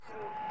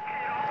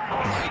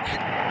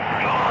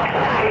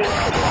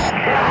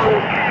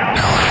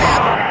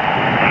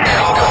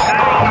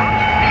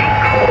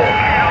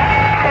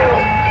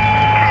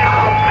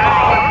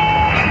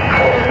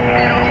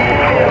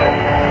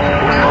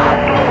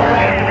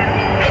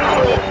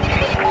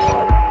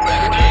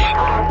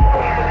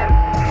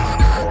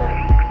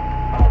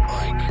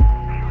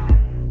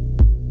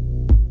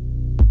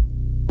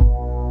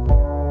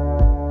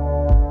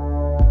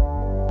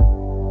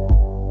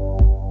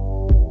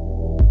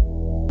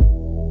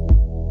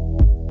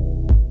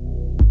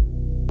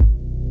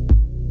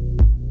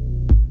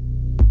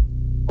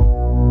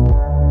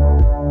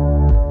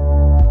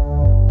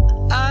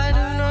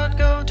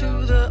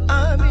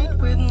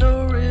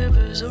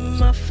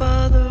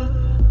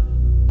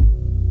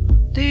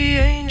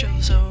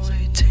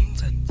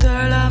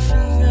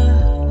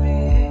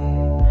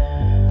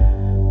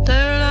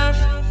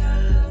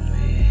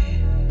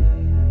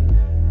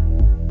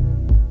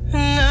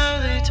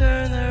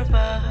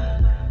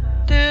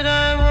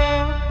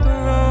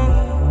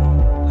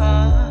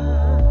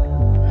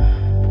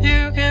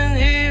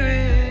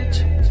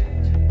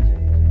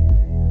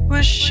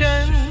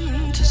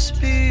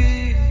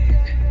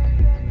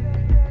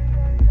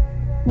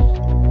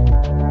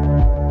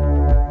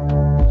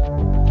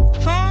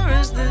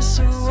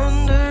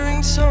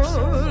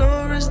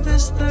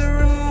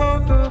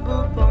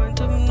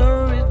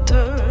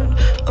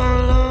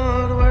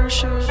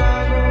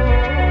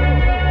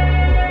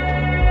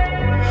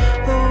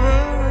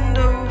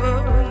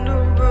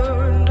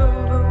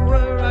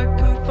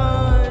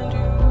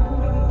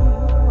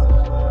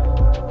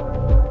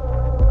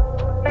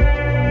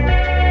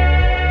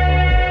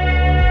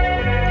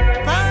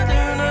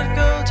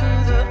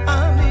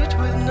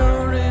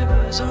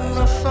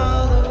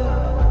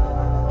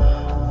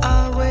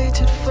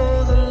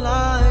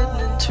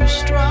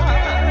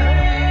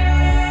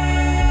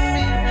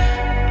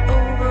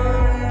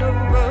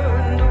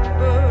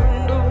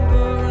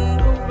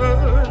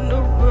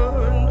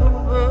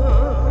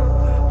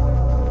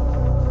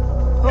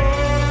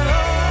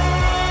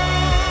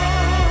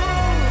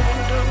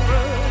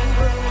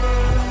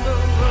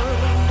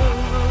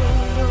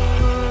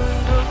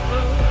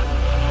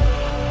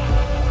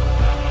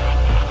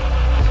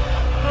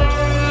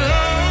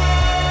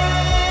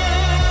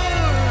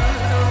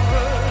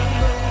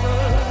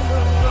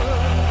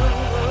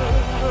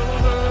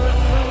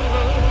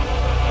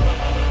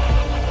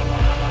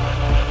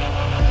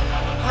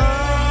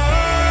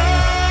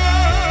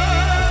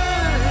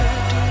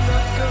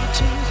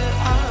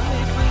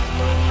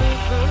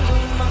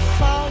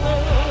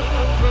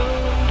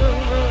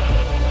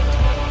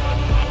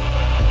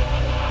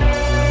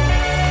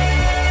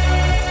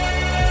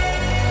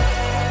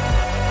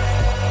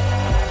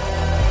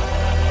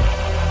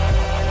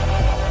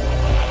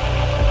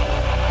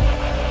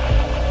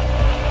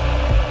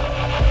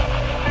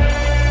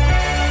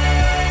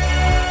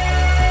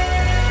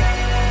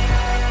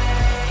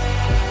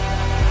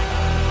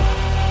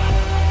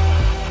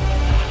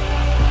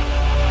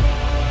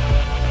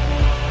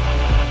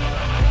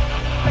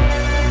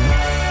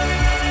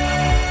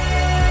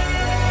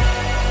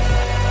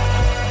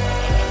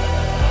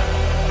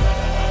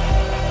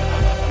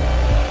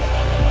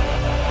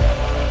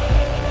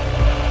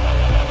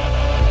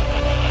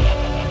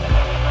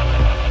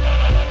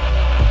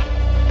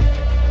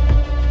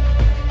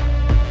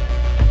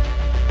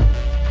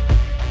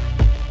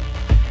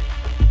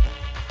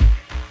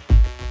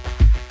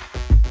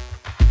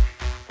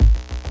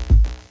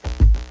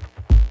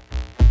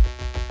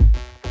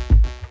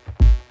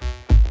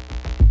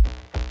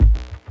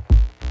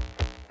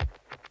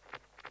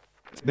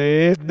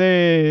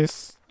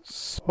This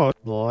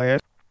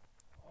spotlight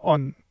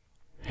on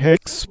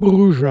Hex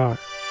Bruja.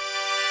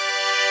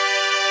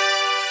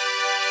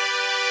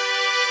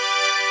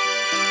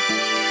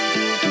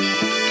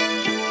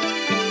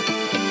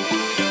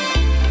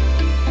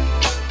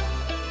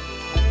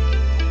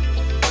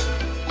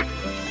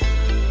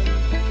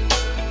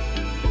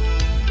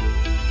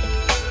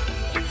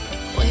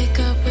 Wake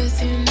up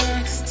with you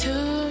next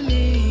to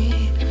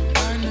me,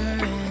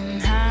 wondering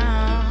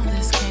how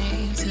this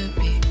came to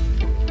be.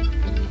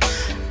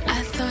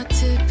 I thought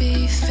to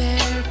be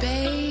fair,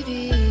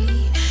 baby,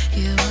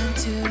 you want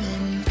to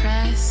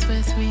impress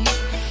with me.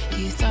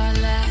 You thought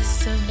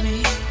less of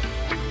me.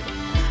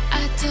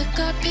 I took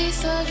a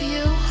piece of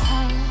you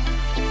home,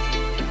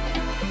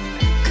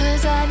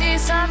 'cause I need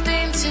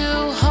something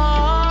to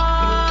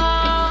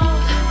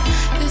hold.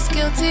 This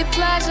guilty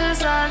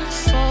pleasure's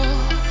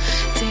unfolding.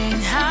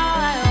 How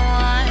I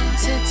want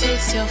to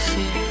taste your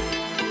fear.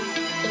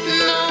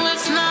 No,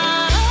 it's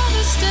not a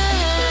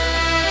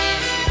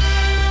mistake.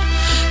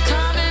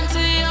 Come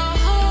into your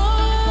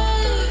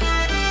heart.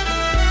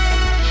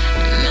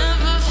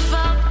 Never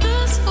felt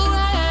this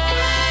way.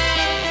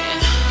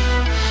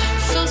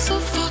 Feel so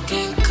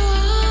fucking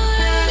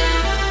good.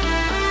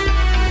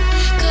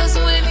 'Cause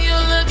when you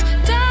looked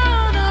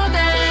down on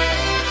it,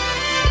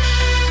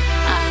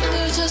 I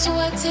knew just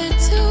what to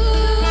do.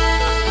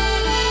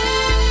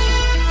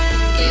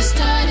 You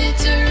started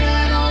to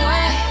run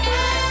away.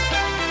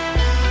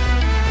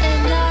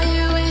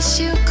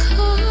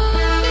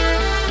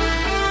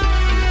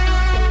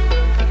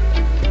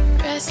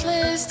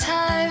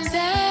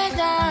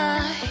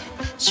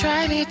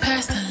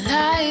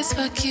 always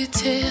fuck you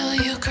till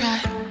you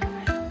cry.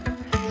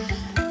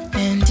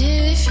 And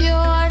if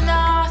you're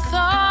not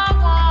the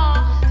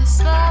one,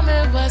 this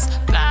moment was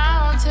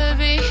bound to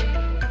be,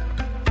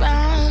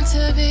 bound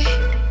to be.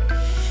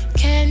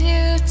 Can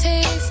you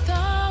taste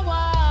the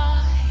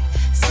wine?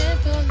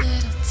 Simple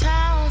little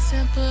town,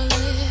 simple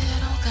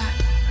little guy.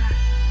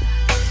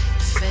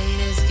 Fate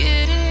is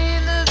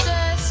getting the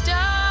best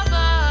of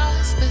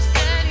us, but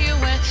then you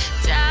went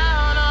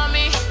down on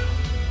me,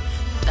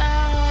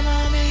 down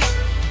on me.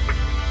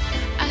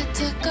 I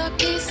took a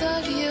piece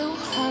of you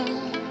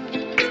home,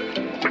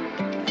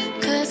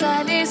 'cause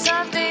I need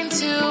something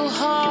to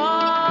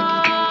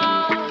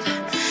hold.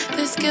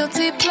 This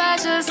guilty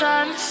pleasure's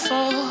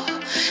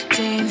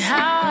unfolding,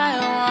 how I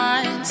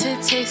want to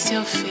taste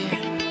your fear.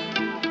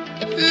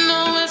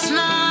 No, it's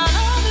not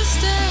a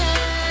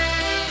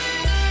mistake.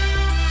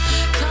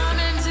 Come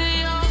into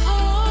your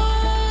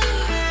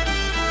home.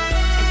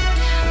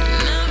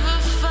 Never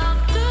felt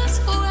this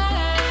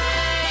way.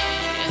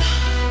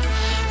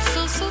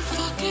 Feel so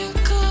fucking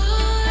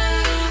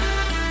good.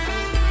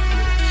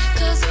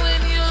 'Cause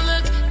when you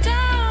look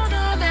down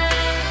on me,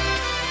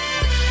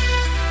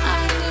 I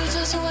knew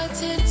just what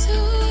to do.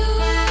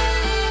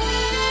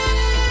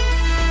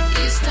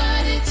 You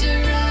started to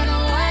run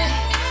away,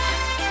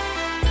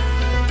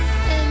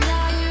 and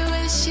now you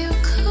wish you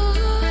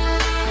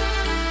could.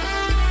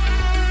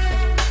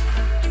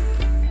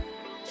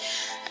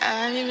 I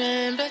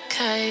remember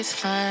kites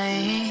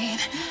flying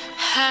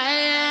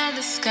high in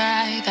the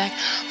sky, back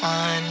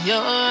on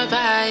your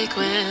bike.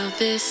 Will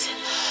this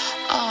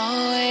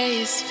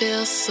always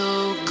feel so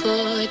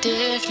good?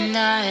 If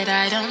not,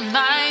 I don't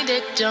mind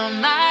it, don't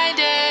mind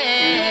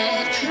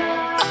it.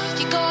 Are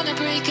you gonna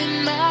break in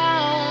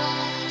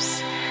mouse?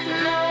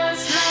 No,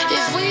 it's not.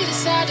 If we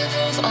decide to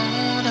move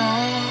on,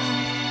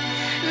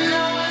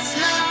 no, it's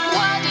not.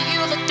 Why do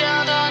you look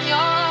down on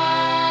your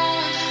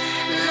own?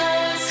 No,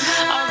 it's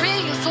not. I'll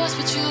reinforce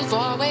what you've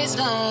always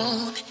known.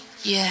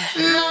 Yeah.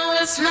 No,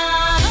 it's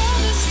not a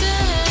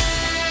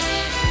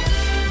mistake.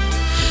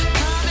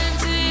 Come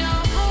into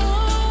your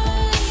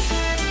home.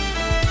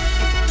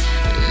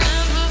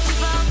 Never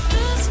felt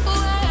this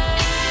way.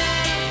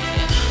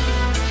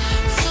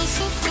 Feel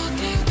so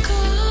fucking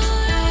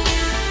good.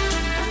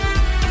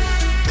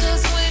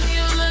 'Cause when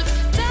you look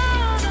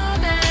down on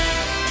me,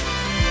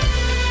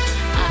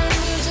 I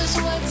knew just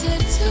what to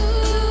do.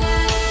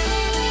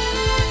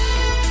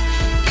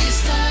 You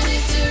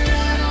started to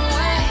run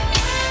away,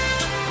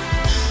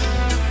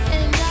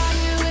 and now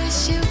you wish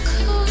you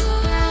could.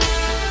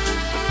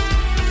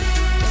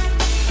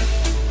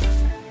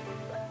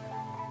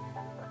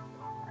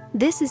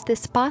 This is the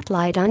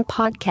Spotlight on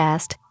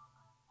podcast.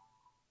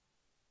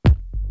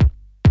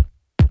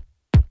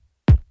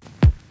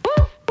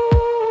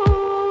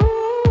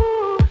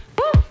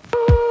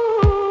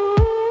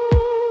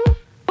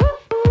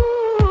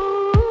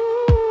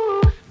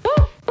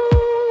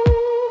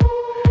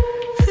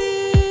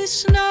 This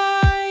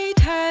night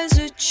has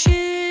a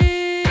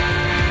chill.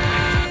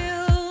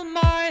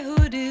 My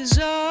hood is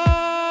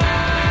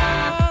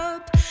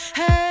up.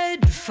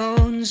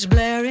 Headphones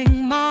blaring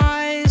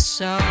my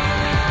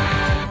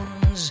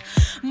sounds.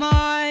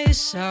 My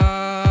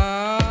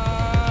sounds.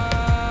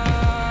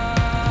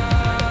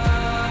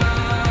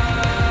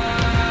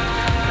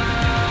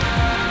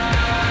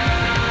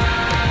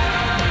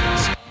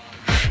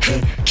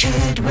 Hey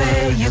kid,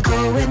 where you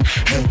going?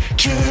 Hey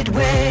kid,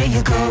 where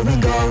you going?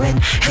 Going?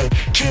 Hey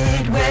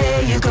kid,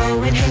 where you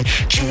going? Hey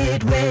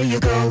kid, where you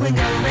going?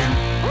 Going?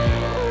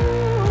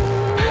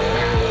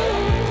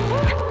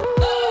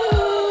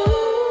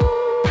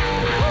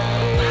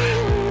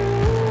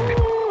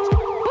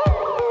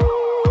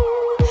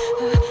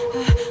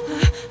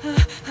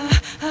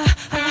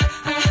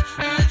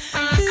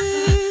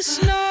 This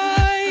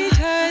night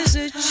has a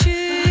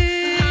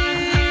chill.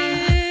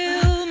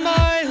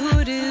 My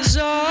hood is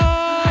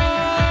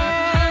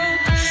up.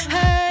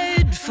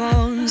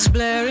 Headphones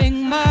blaring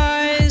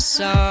my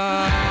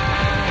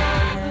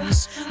sounds.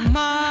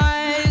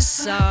 My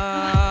sounds.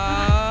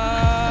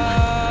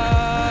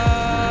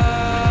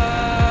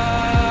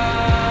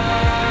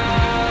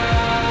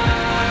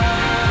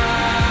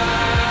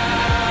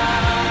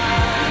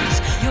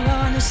 You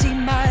wanna see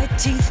my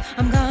teeth?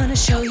 I'm gonna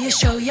show you,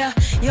 show ya.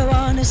 You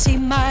wanna see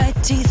my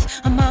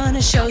teeth? I'm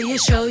gonna show you,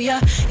 show ya.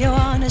 You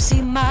wanna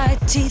see my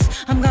teeth?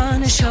 I'm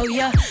gonna show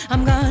ya.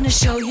 I'm gonna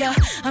show ya.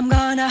 I'm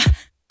gonna.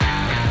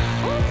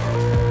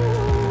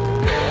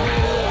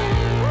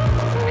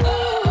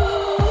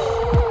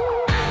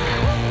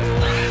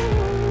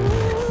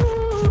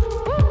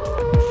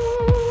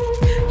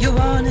 You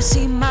wanna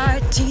see my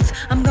teeth?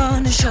 I'm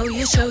gonna show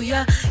you, show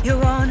ya. You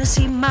wanna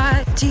see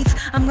my teeth?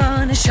 I'm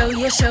gonna show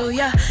you, show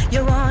ya.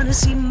 You wanna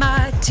see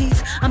my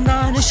teeth? I'm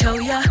gonna show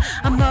ya.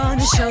 I'm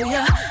gonna show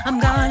ya. I'm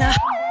gonna.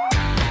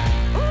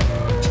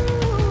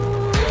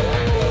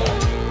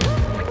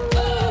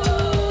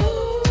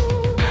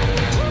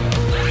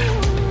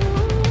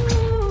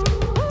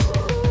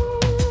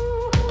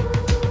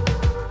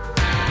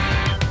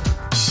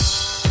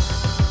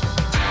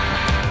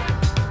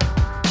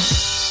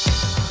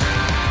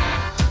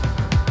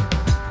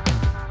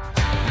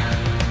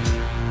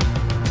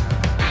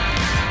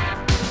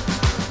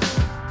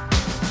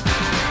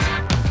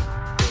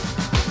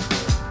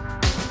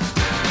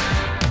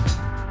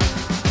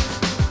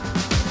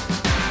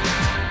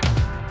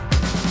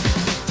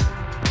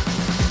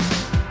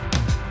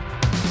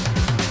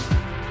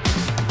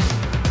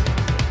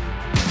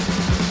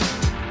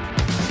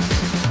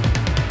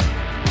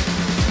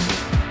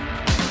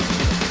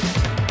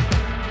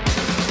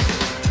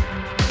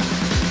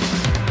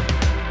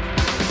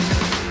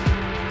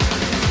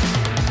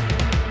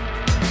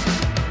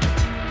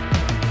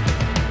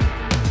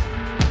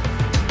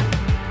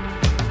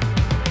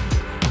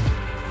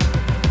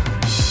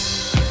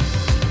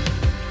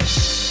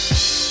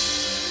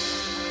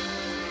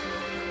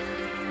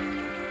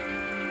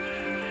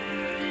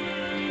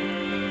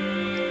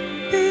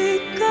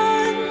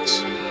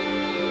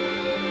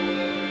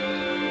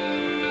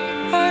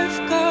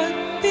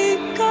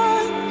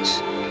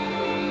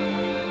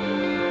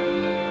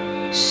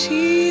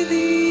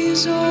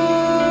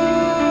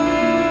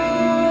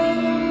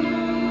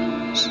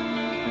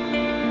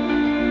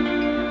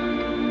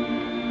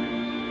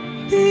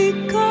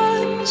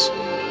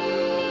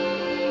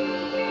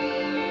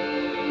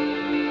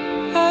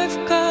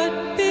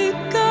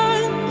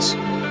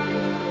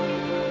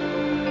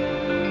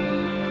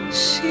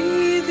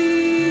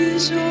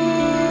 these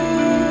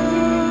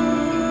arms,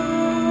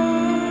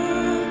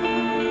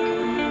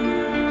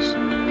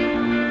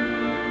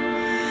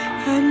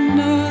 and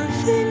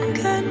nothing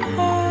can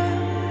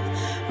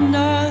harm,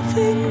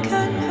 nothing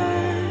can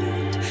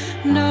hurt,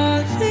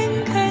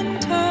 nothing can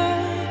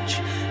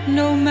touch,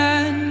 no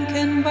man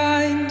can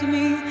bind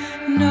me,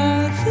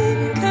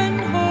 nothing can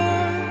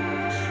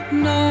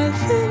harm,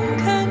 nothing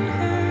can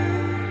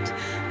hurt,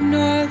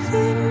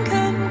 nothing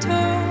can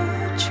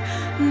touch,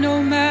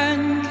 no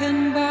man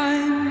can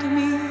bind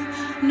me,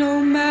 no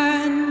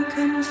man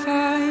can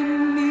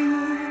find me.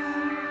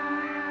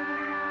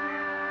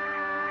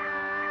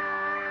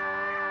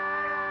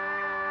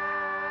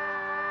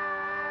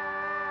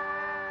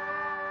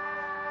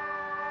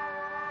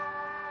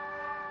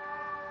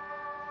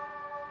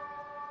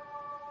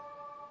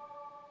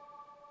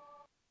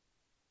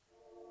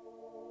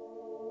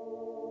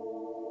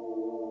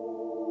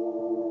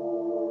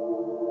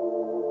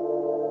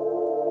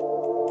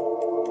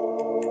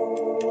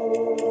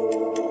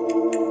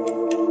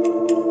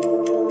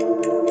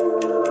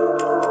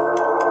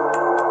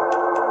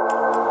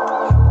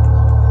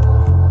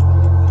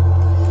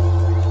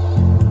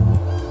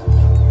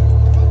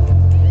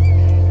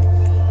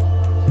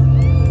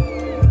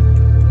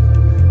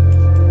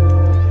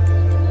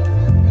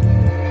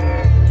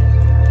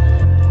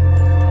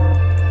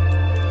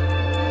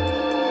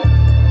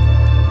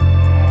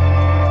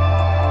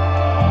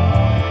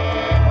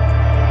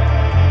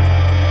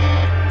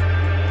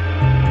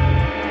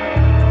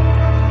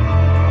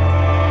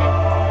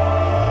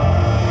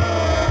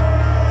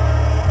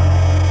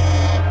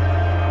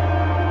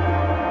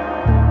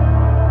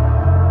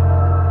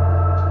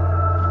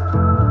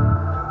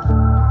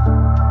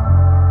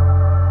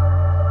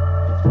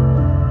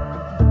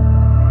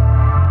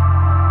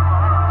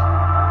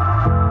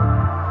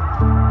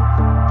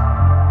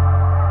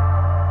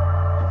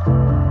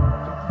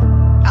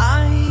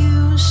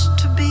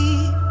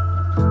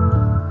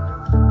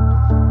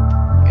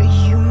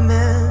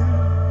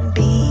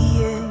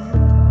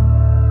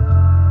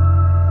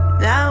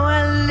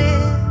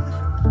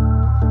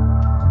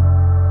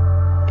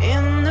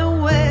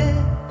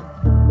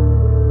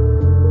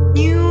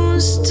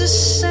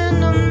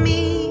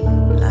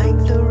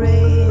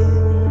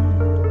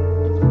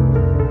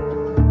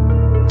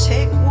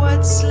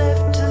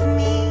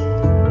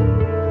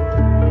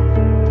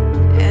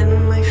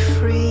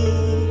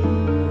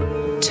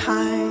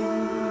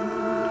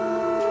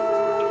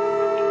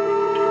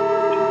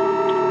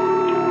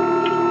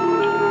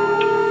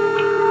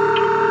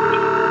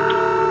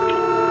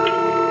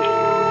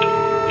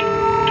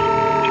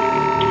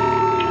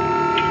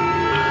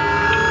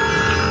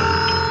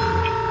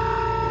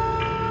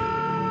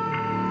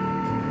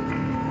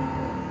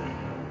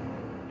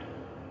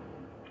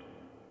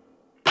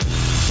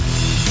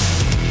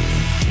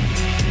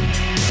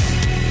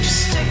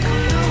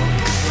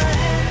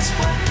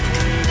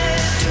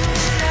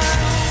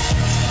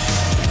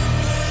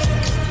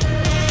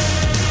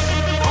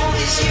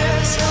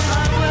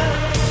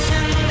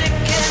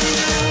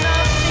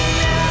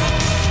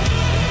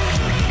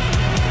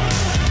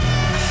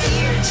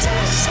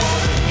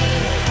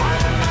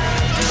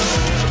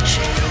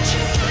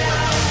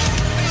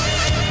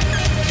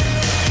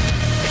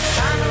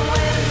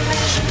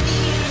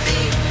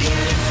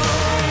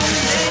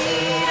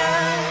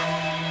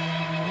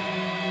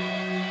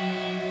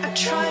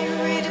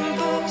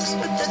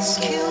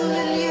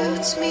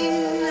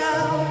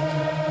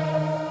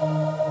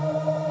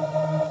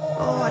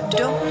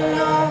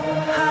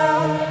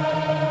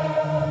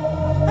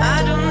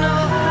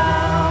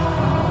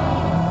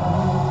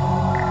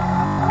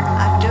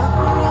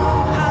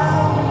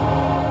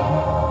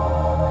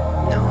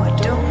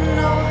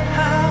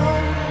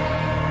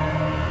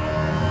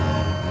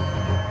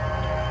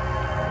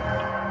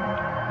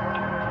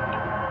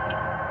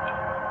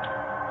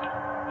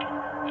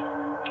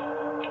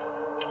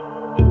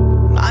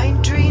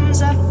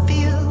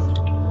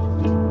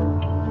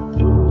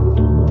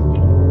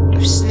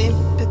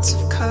 Snippets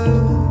of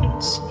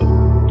codes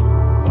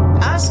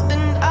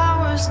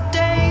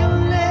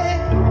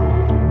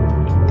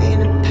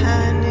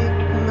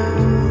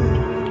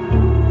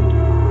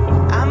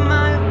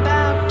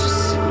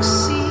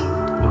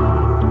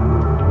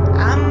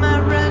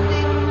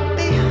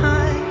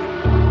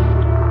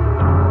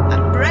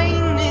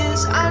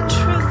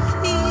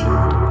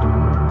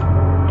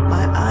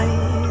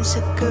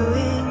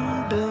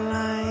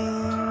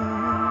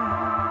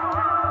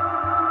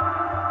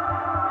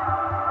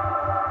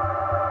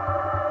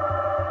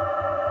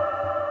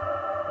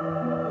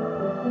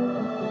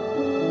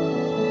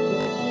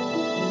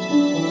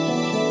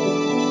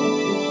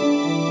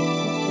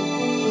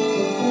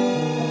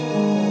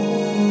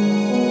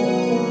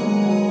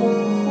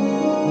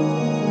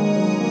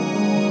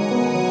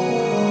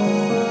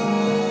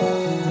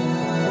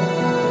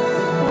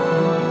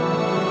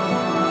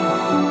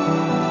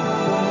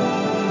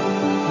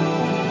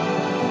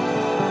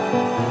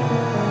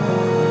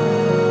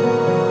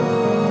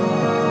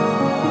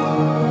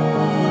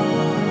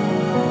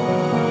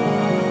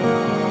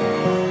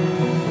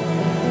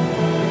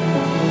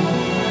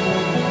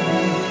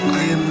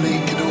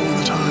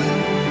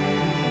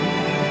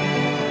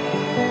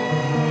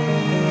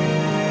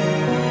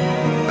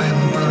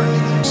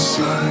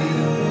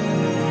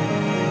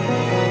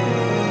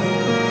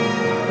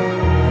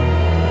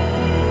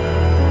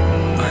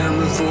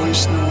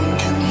Can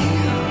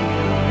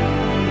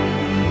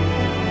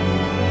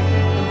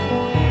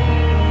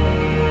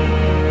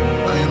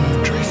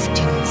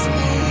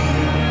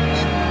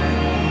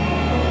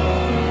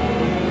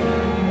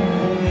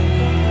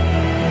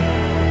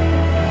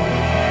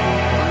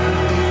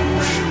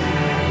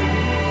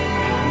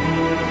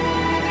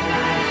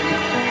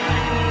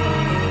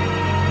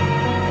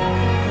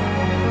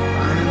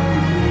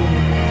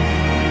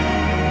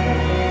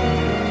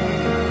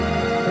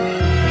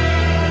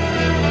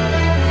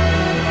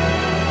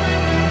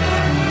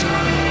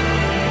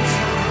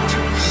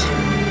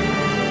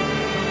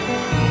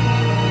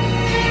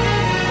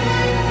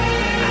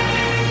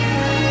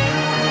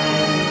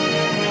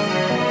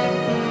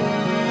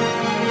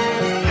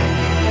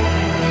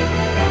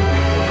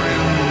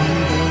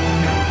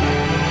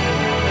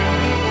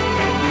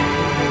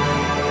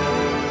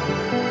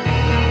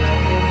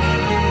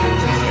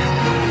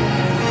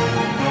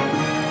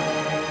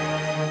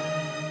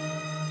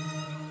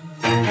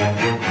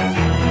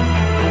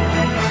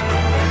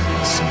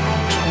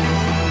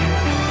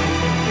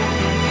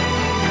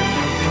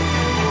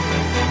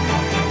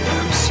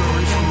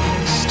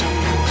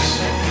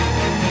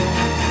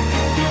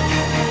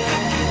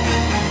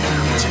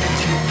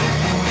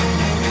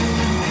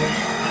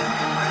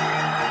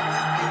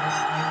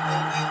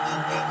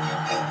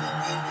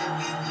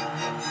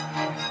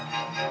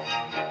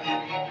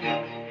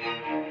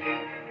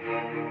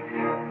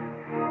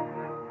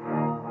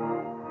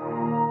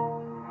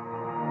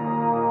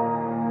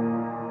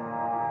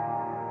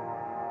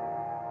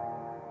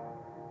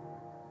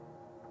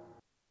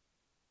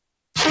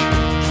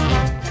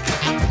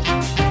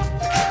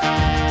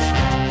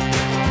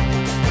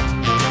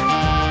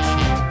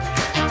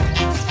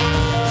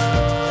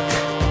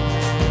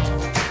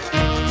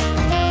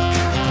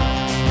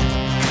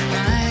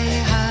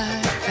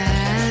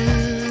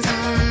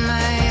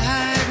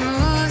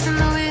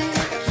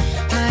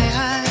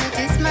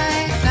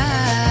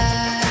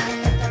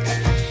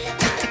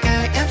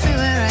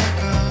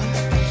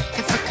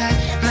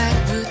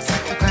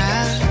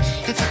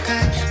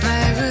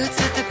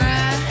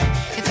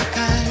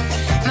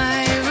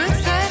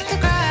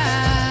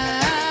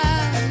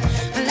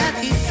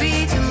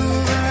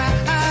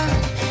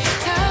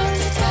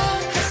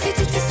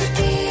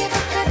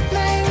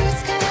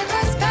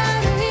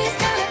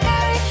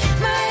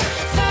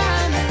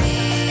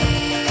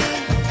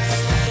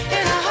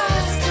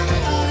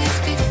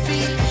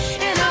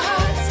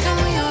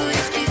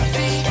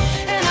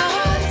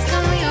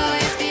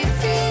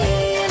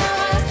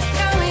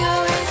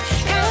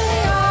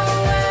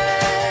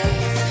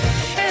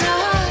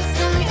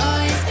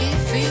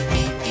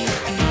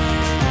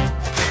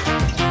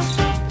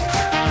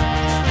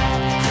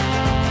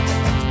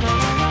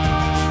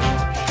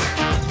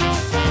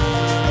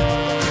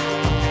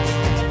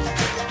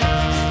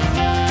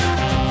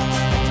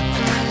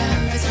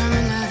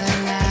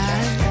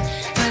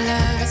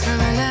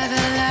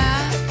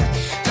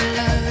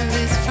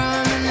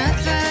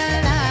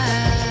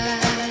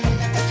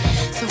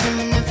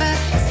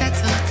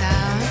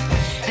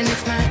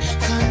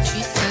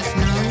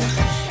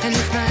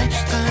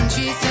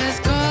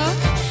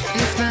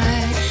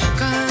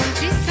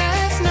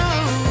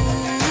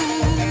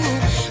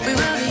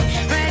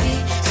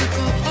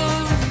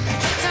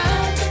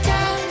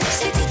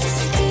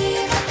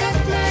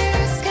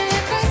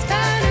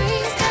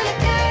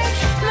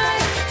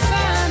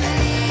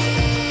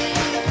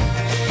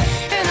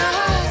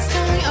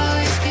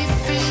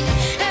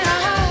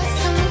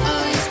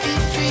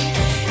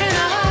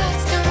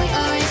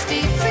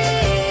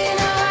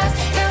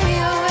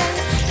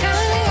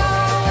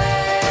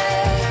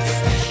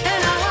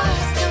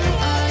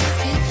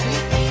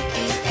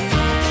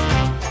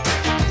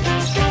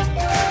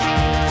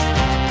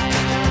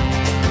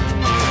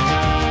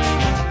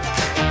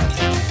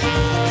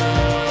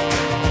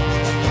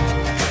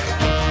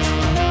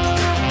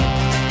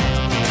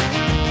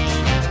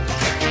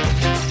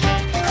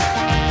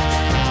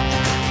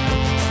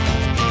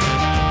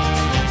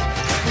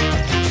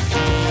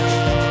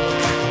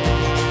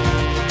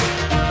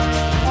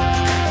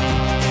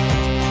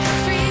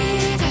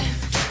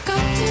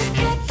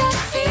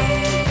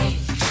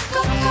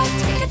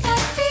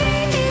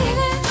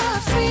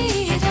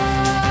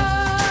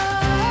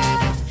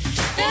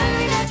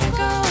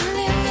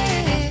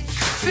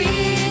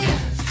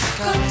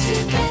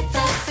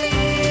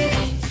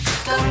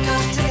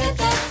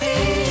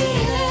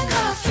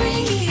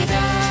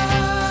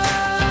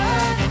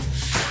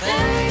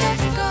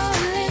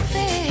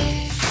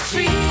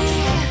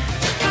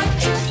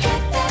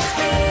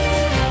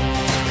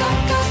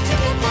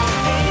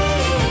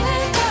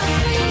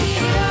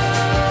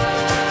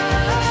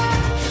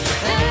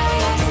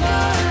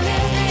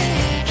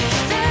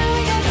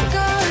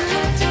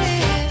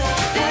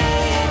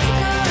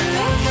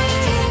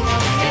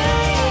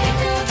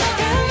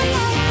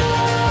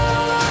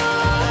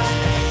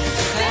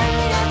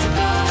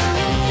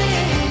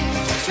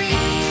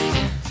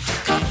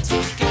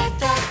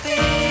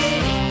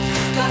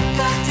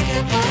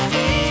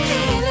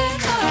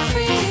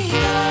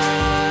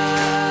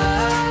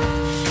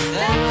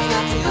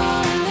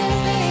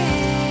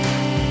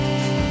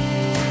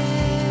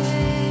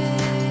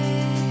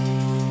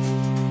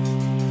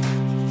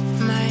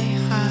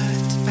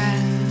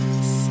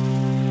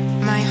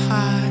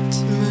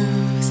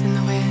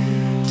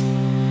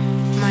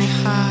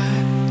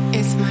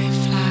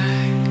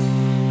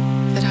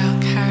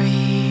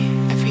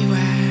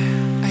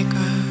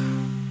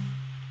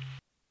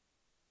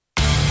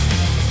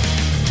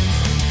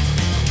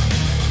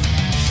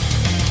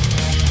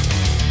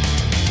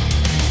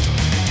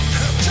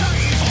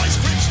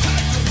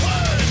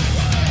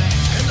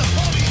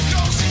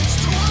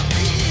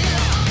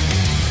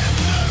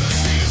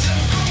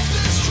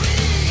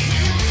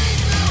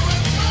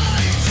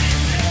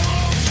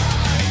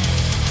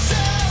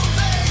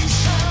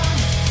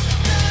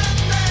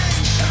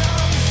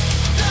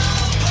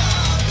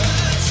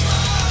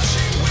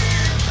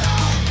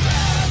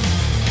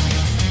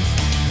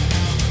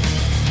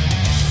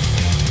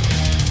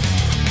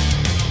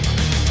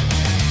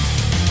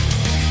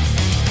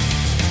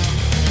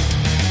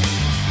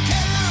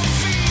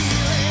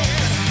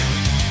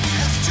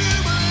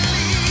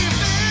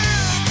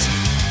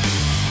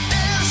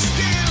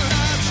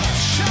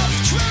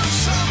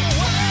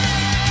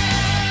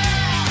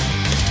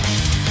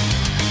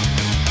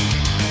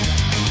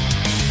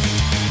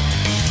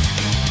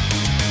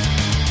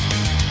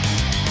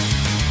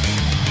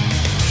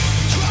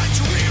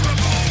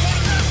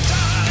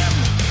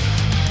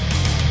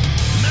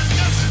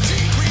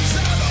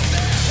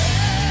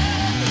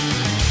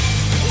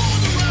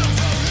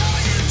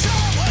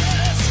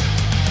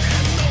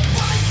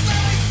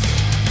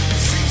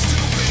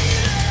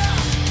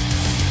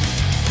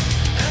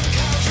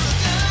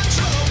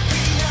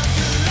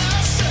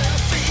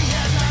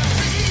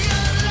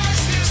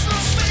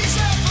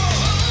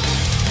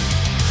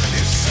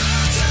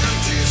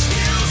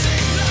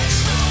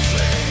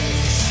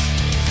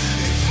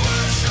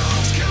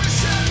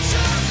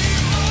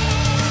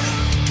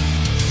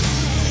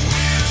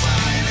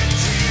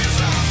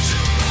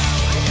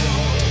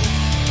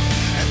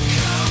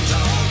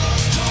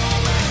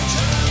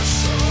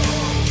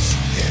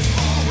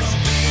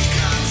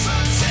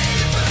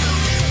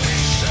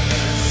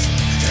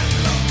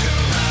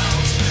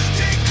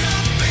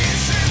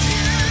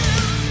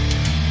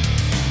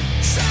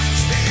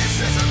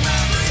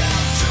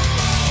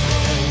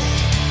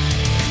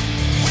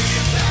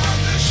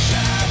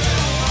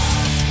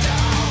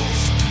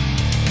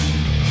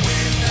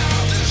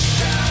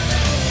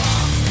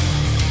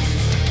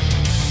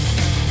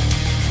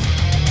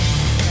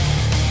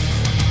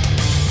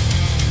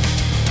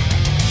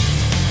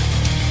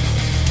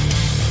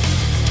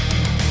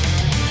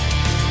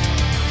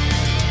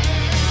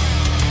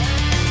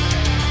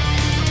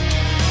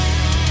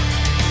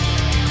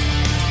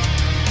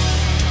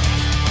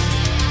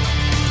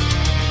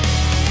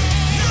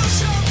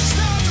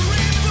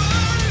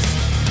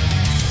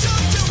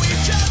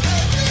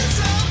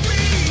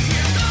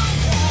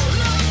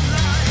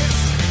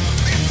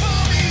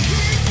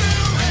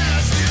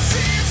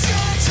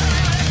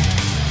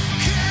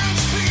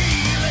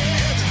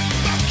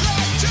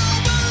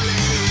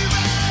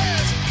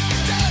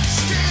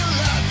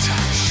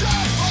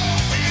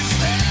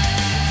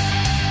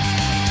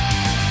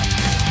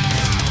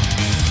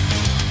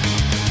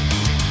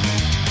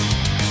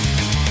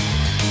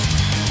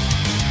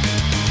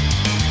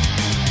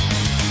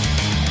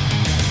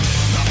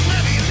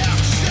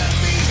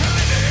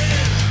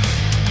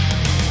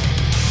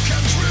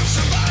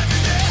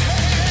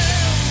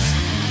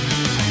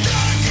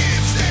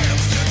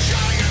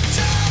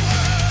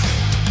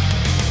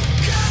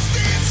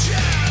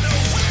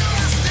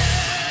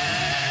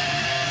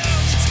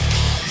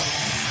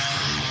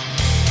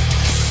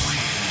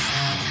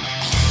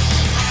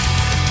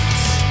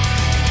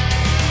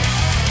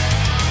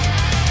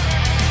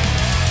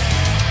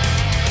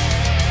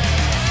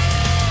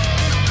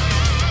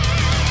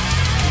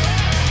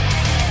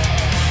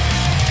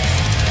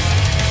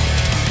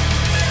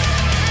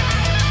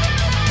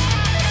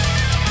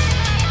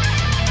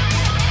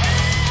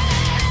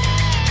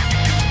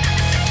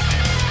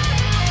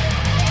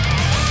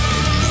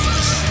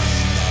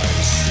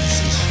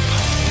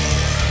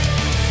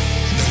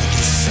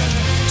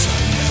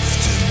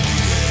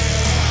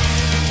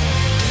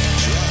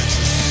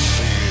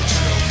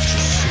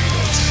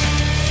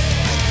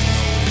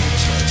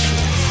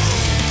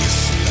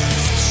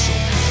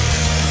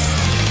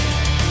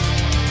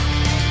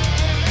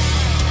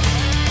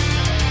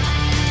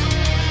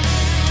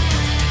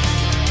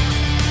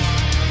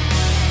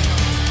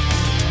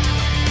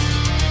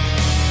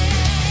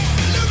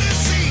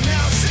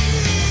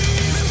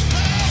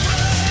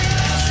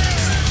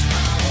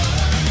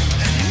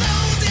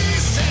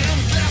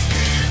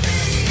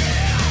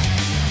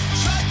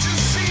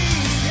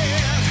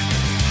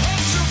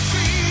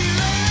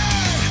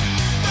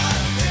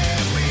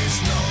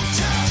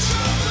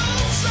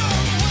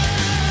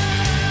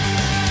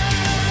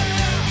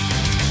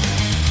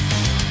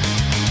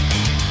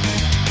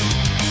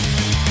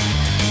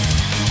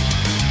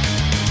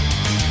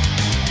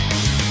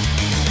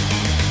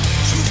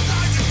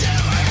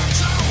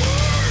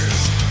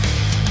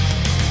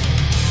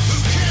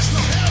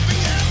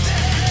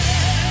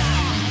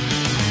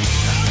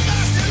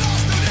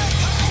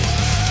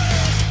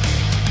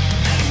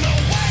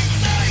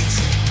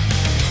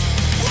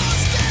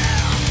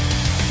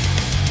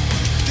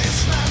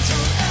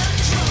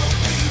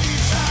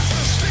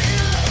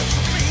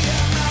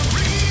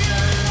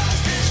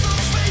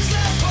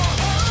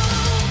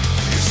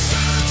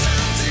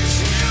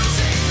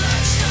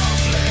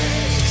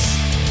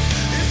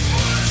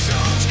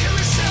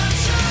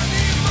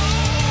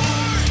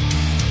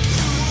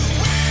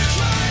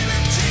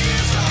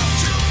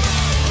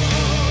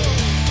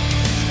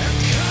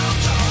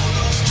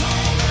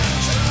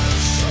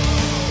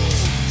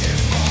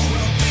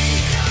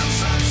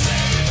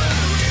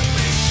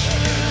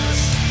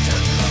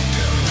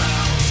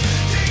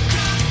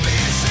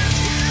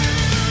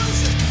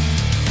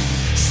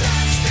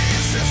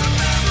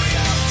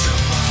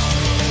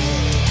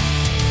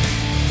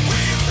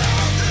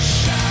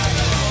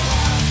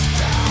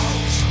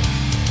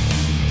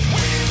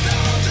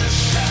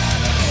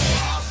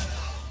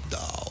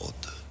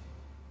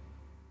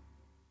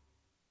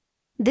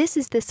This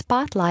is the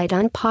Spotlight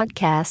on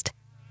podcast.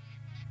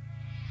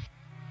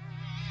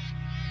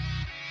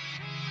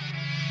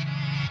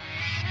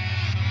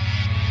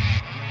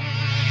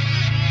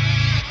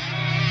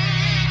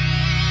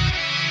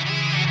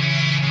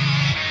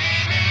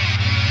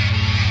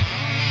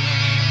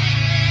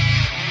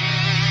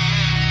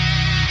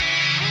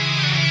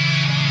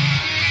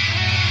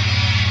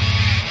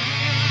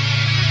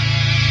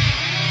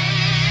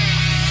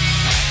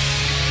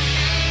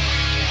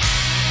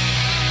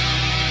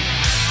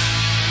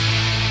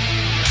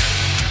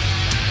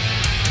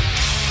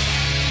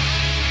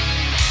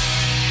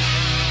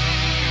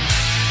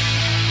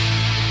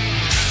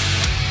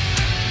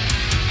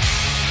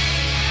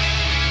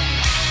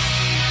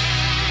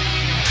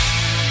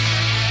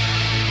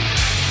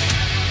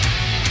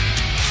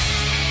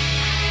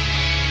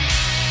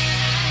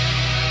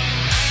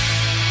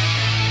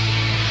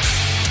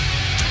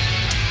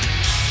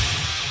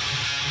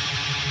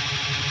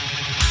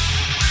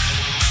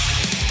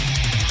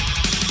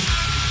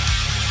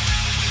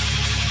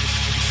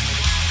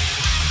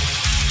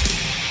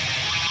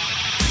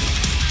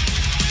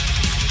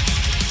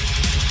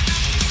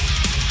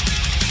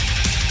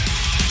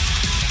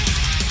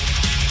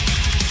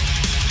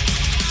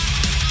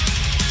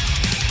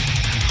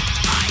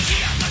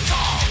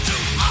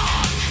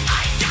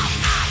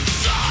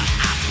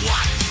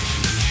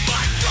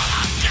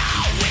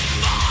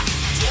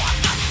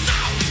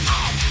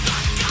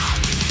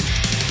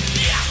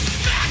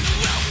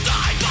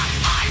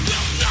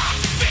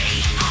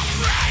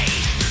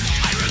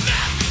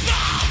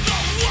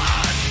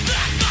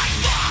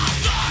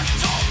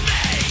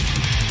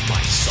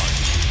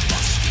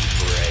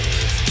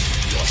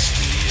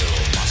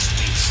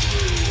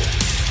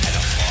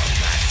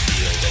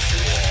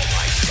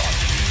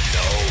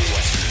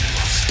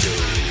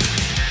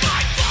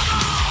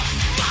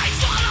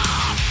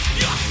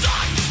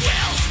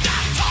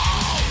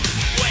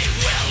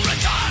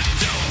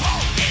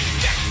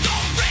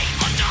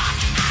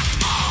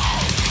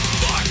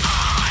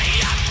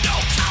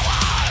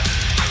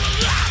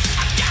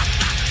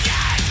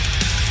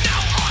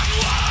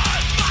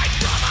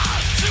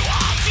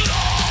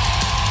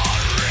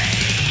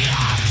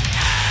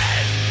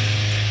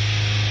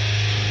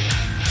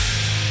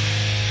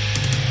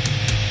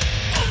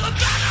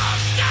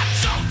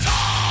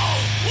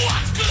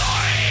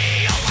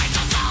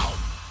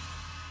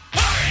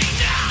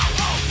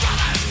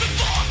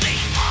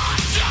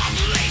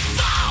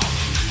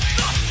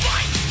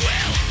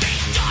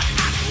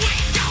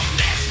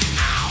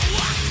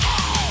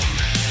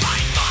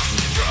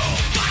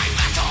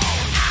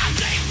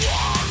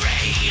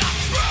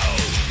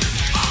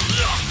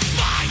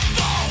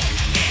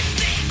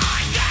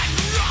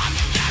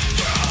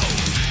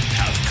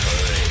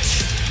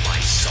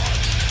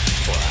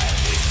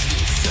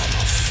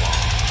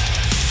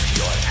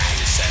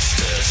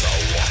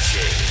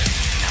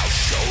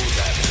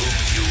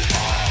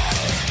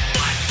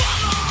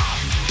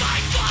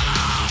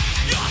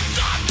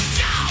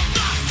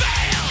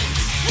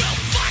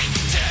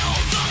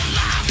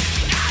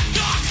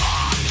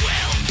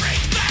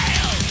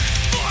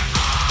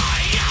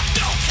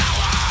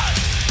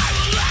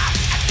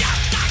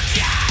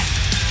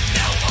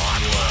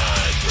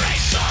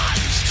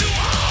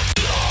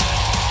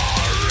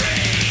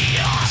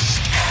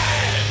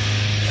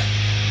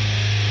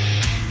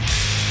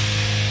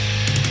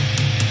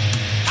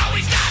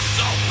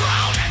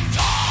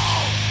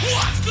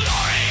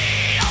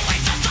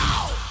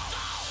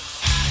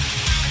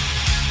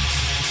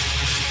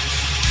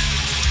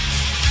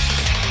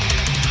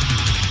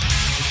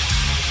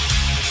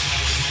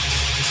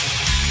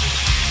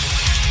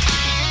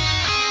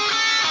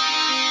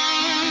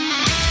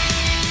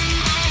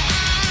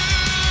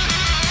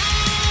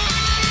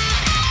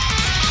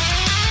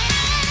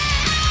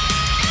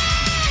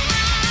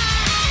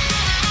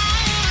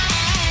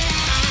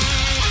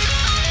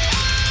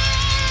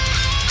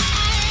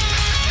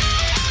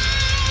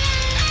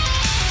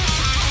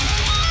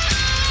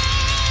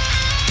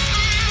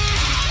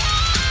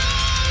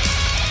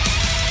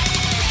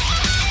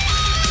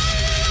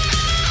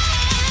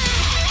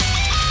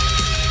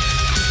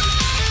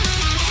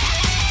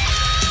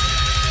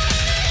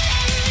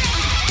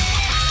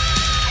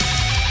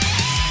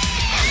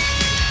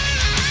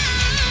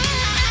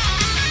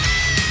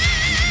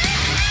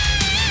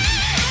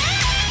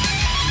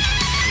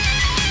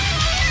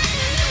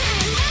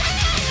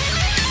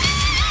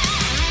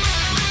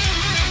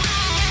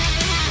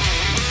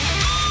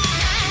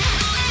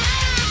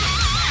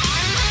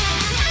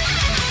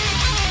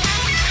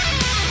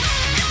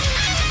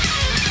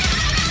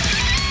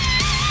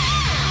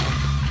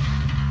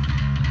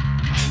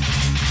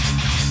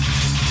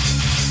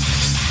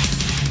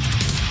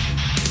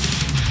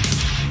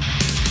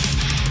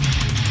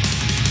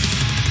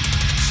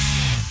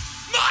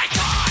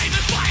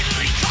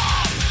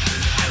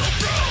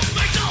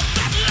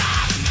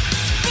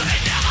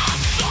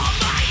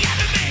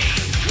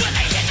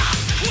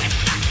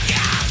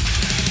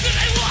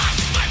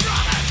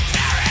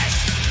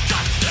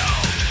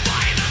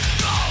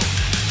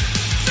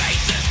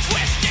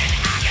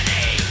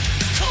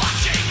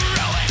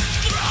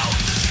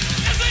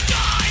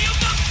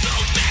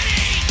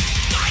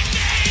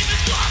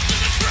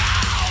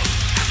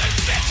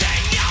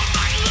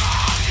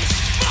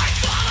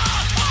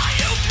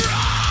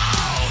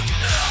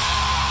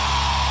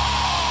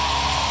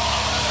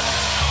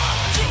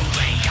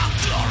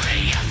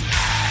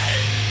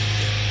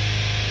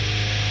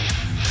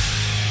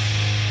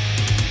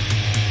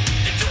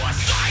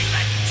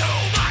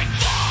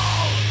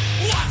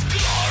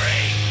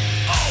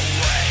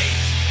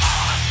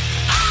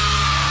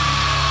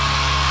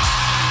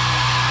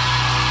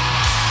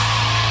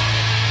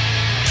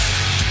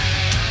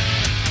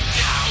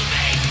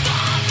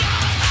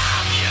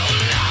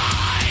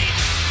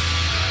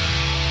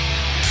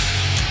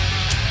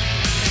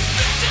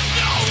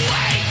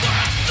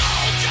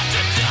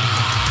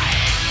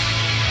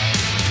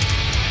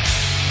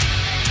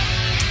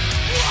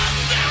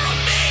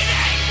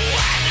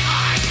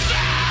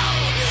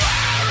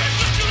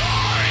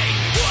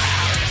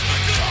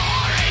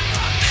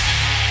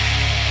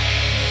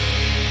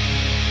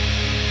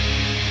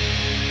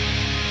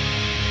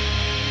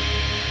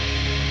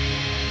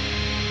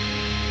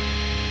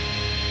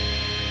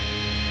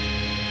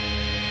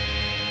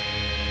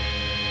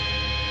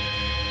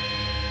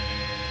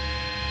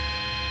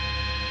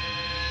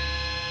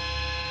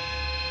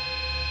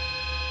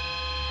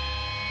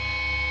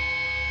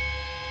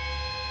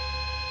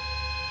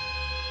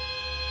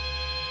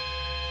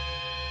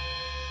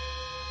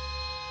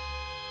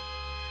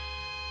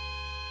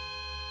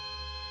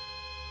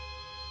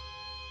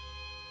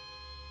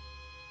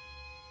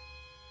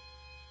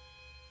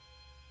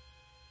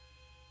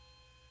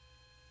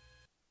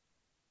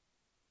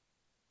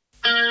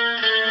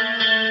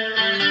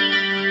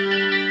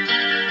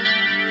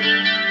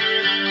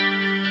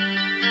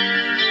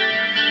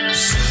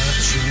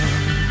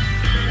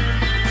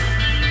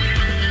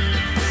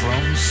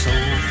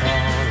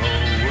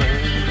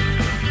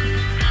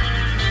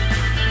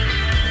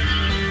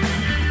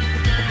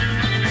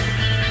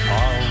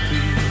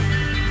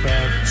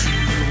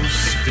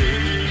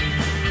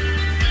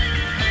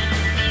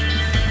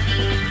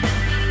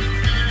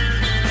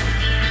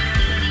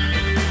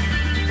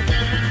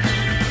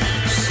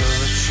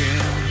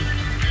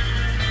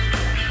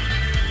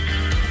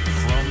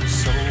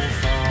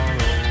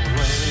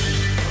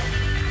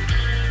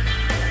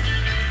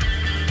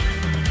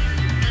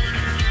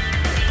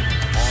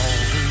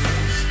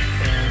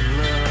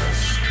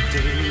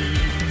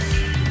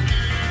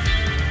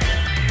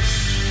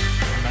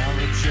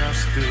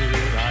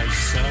 Maladjusted, I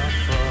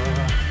suffer.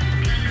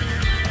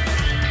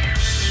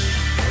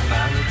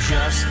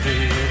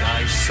 Maladjusted,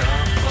 I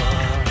suffer.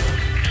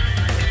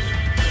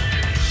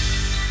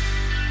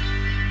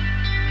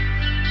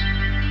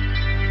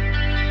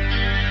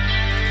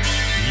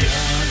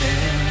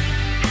 Yearning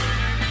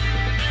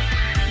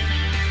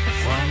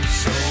from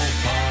so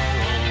far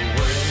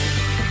away.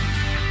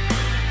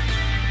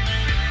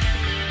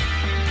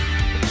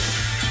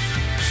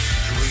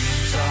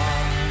 Dreams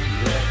are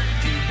let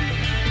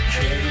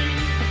decay.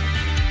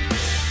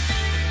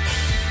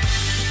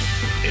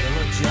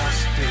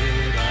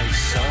 Ill-adjusted, I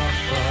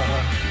suffer.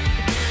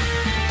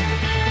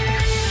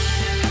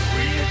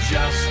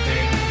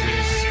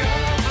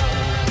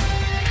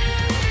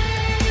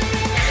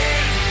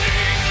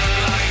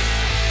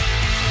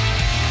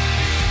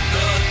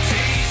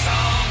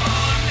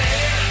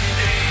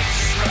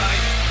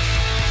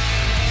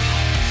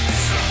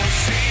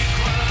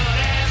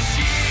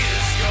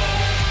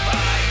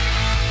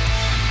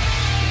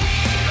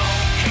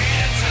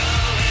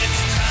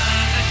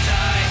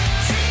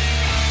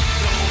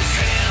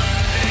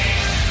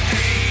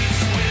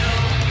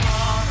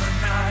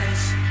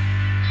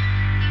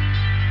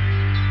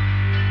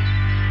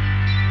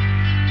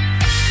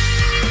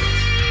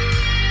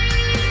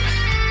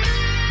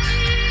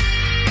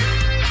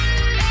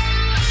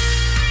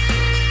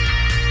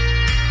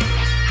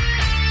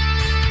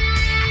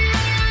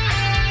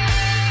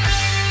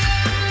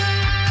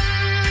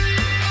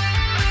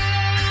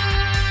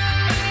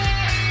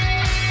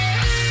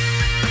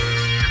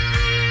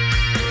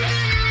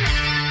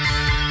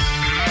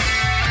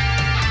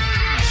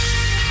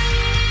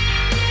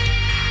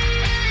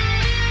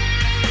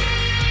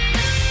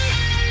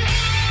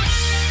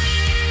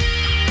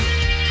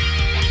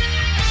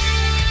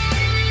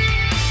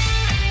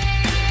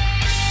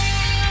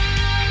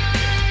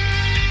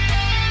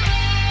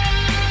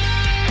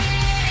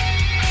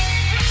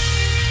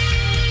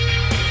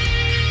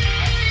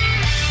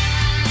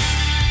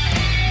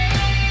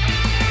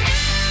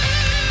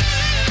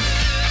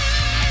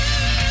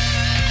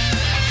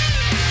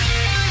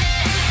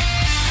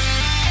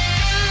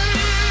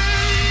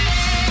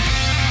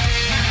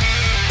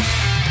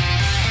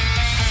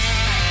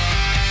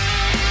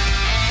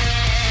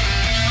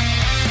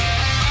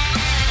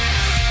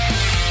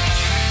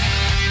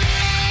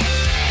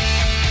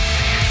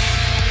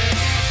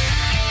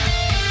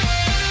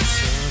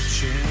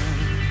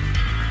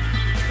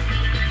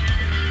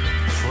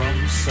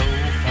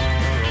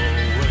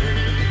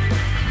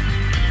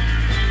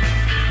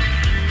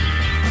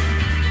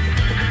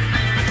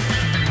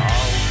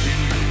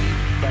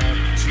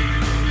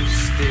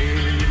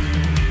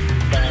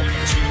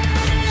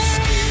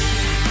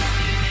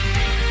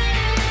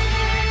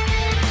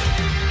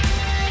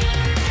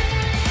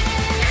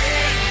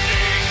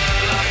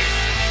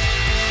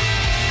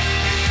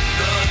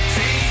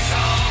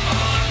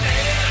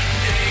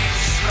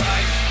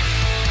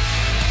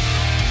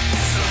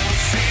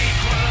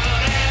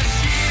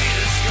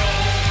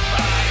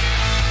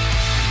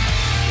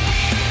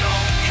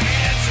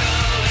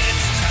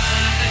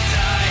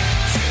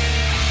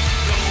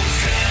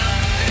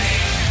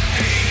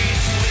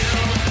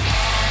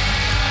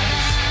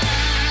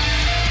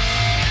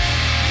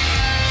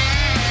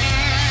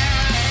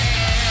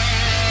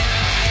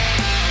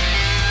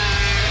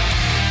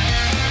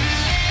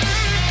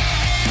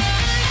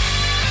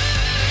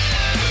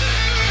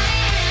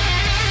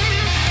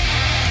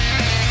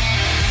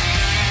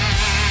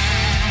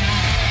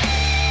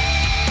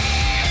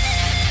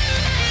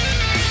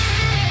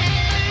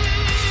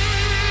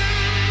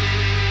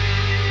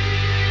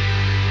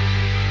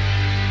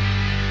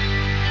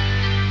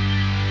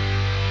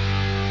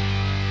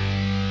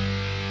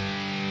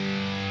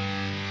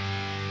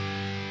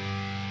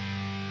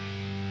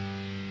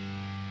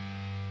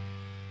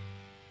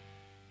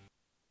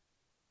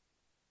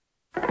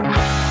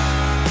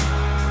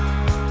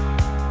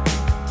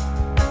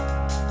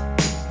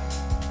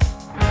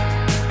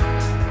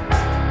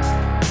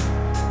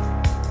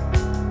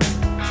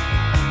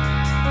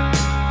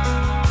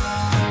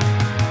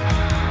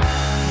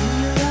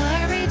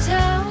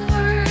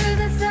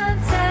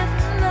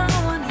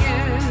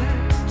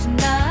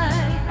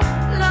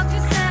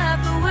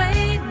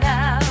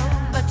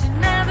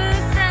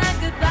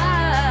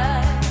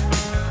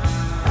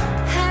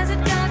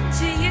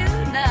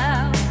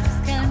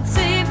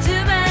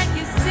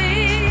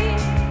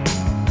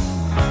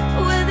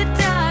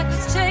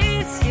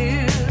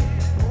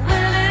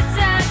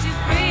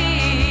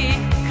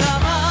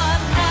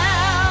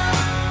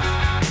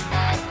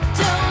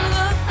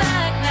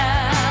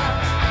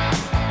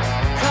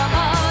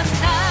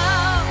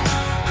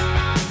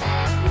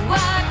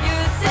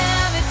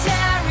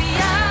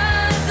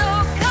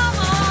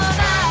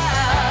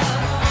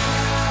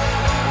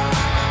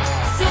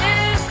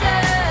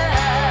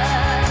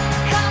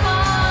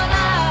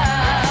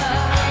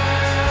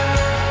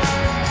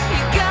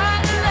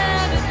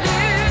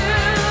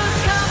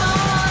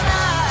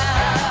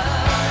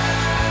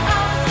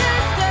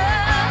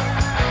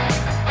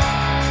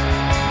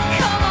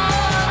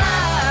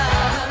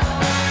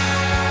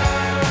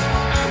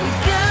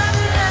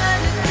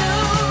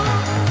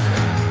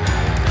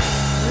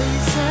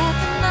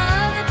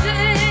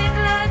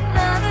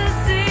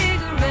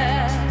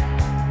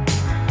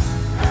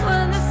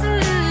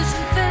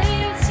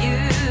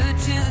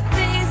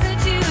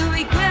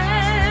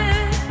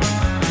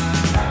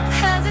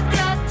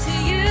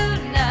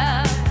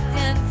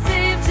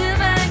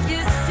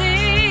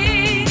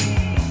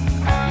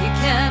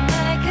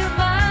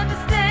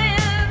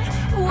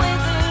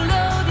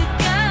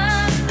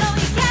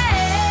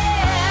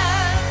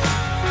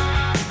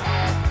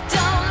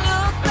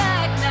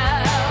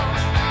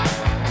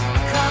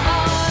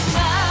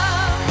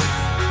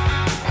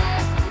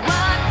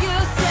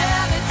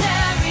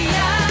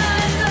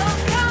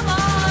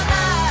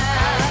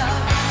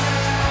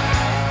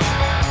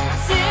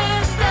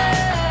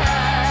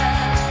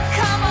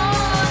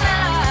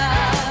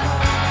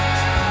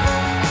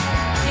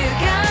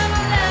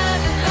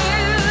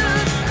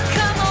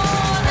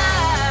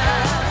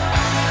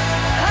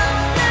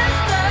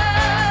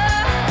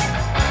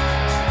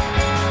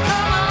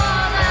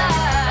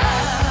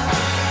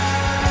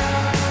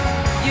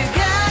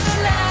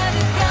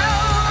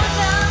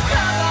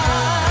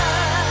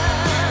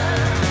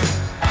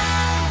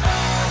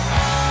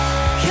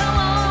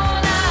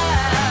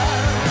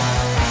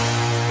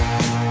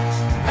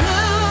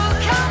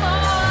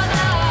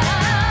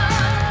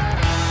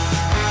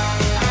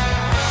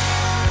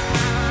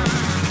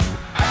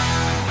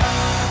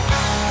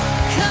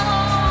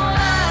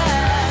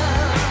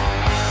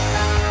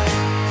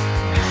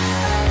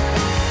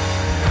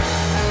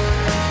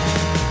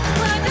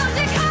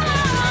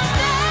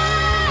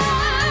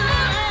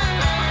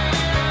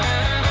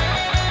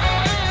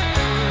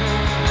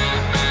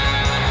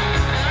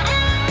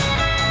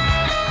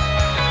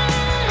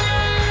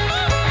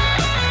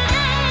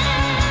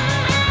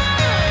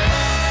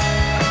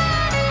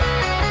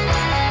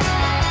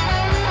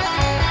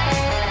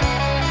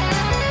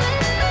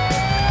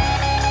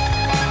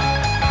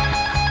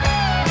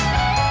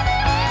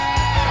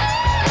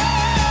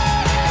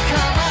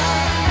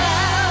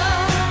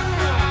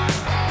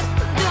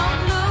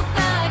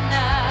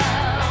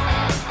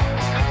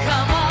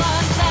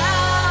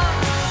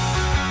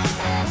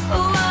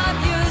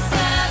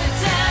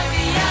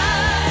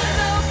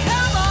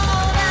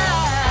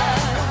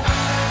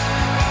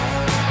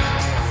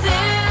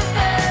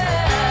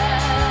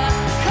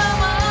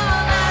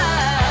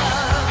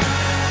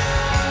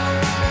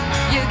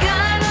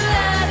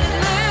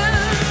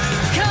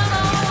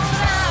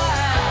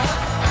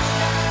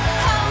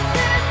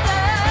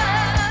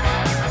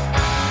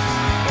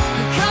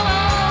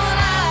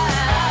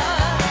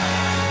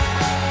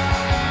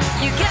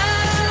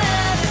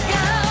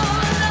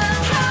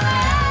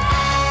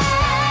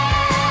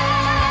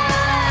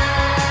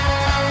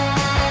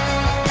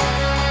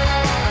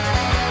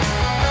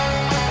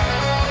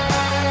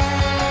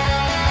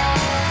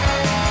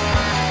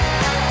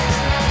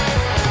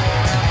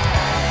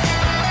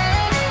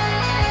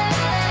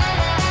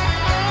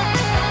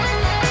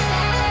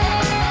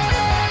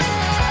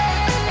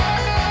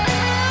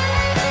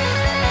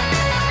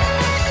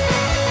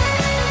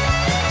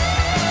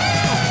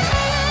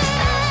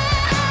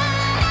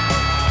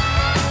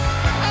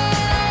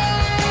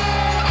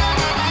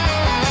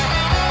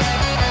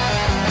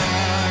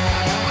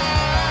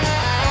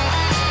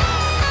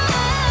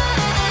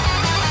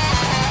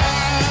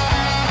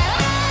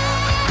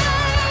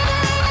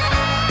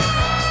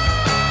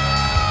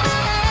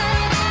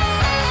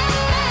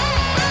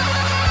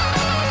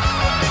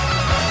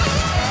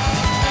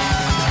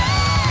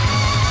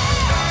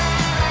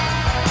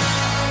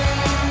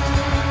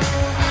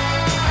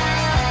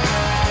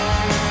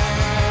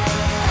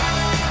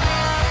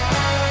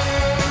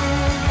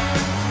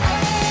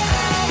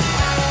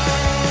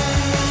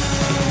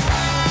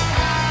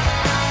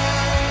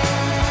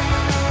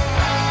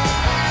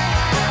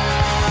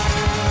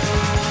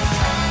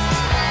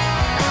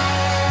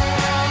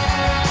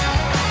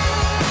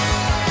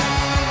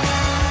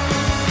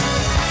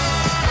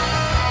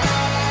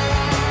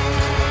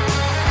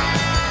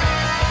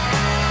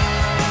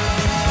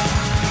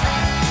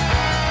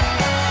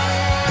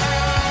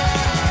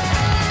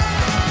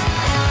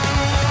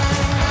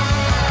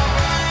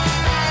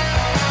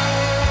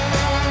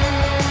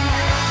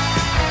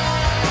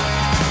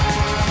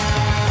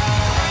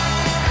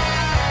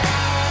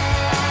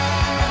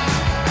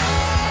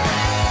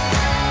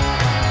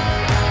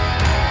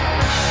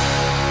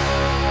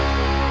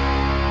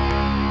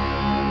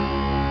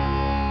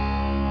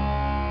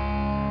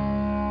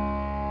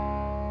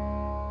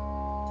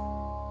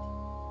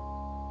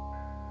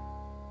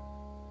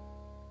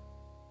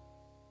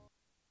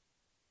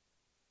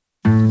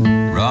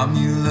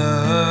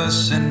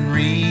 Romulus and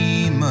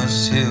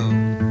Remus Hill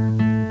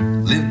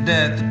lived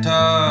at the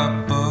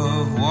top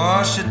of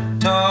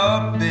Washington.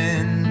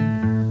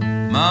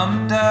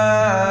 Mama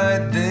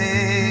died,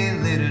 they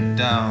laid her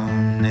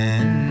down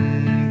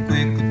and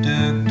quickly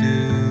took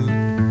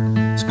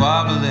to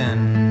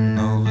squabbling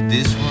over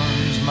this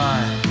one's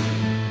mine.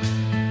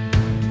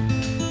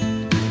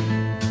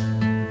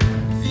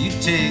 If you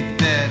take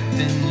that,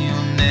 then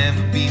you'll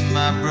never be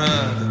my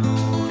brother,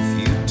 or if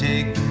you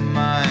take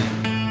mine.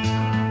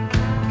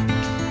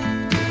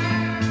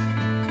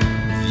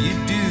 If you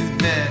do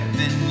that,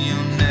 then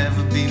you'll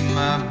never be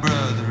my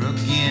brother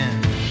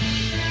again.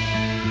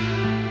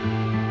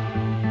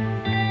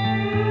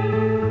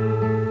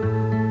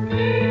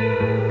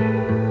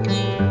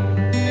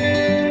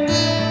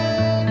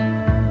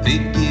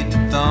 They'd get to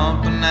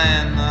thumping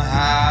and the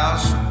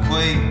house would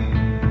quake.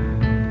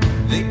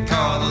 They'd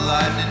call the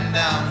lightning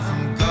down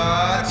from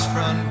God's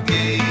front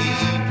gate,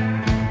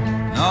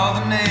 and all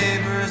the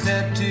neighbors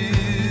had to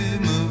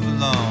move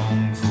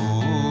along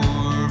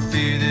for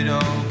fear they'd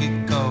all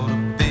get caught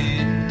up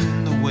in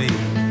the wake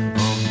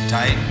of the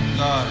Titan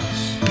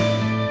goddess.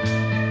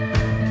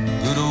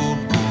 Good old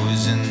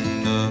boys in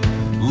the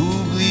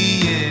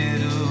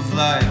oubliette of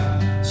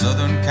life,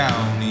 Southern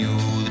County,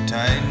 oh, the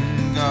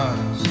Titan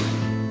goddess.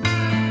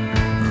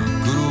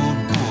 Good old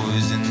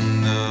boys in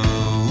the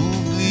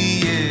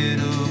oubliette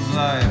of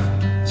life,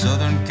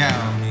 Southern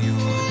County, oh,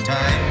 the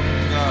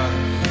Titan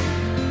goddess.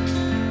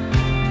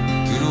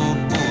 Good old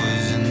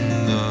boys in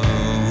the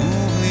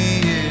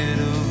oubliette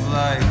of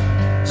life,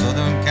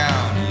 Southern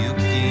County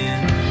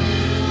again.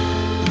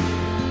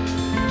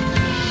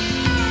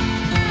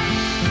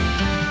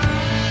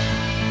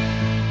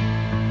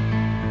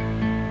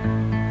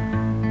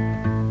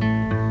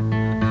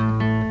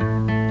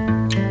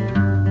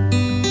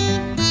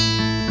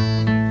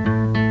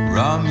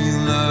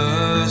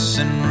 Romulus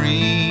and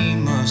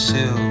Remus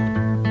Hill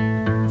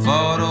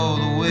fought all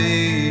the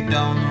way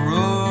down the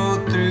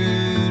road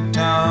through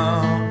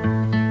town.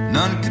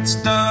 None could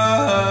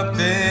stop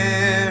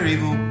their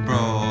evil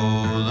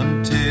brawl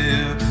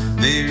until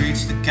they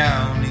reached the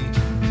county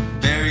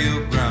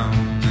burial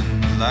ground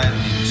and the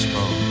lightning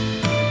spoke.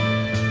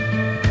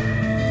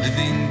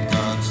 Living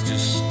gods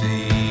just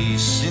a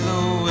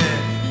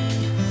silhouette,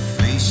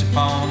 face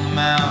upon the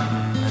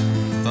mountain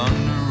and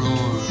thunder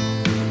roared.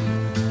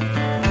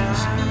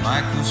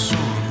 Michael's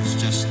sword was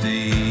just a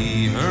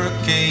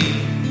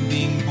hurricane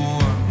being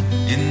born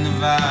in the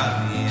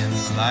valley, and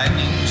the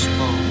lightning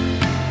spoke.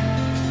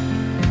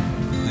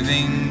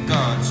 Living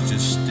gods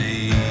just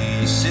a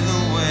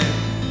silhouette,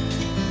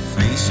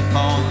 face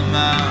upon the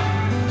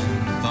mountain,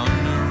 and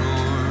thunder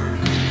roared.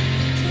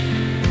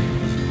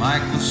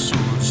 Michael's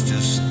sword's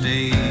just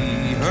a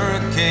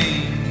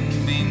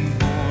hurricane being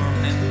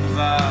born in the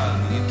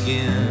valley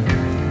again.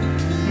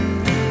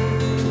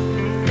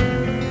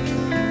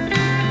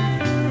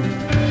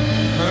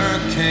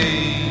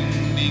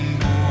 Hurricane being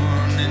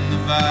born in the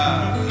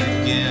valley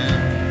again.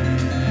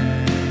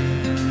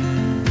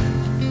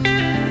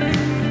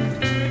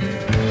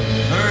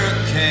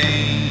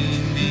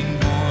 Hurricane being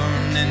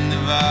born in the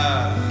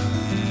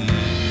valley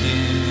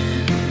again.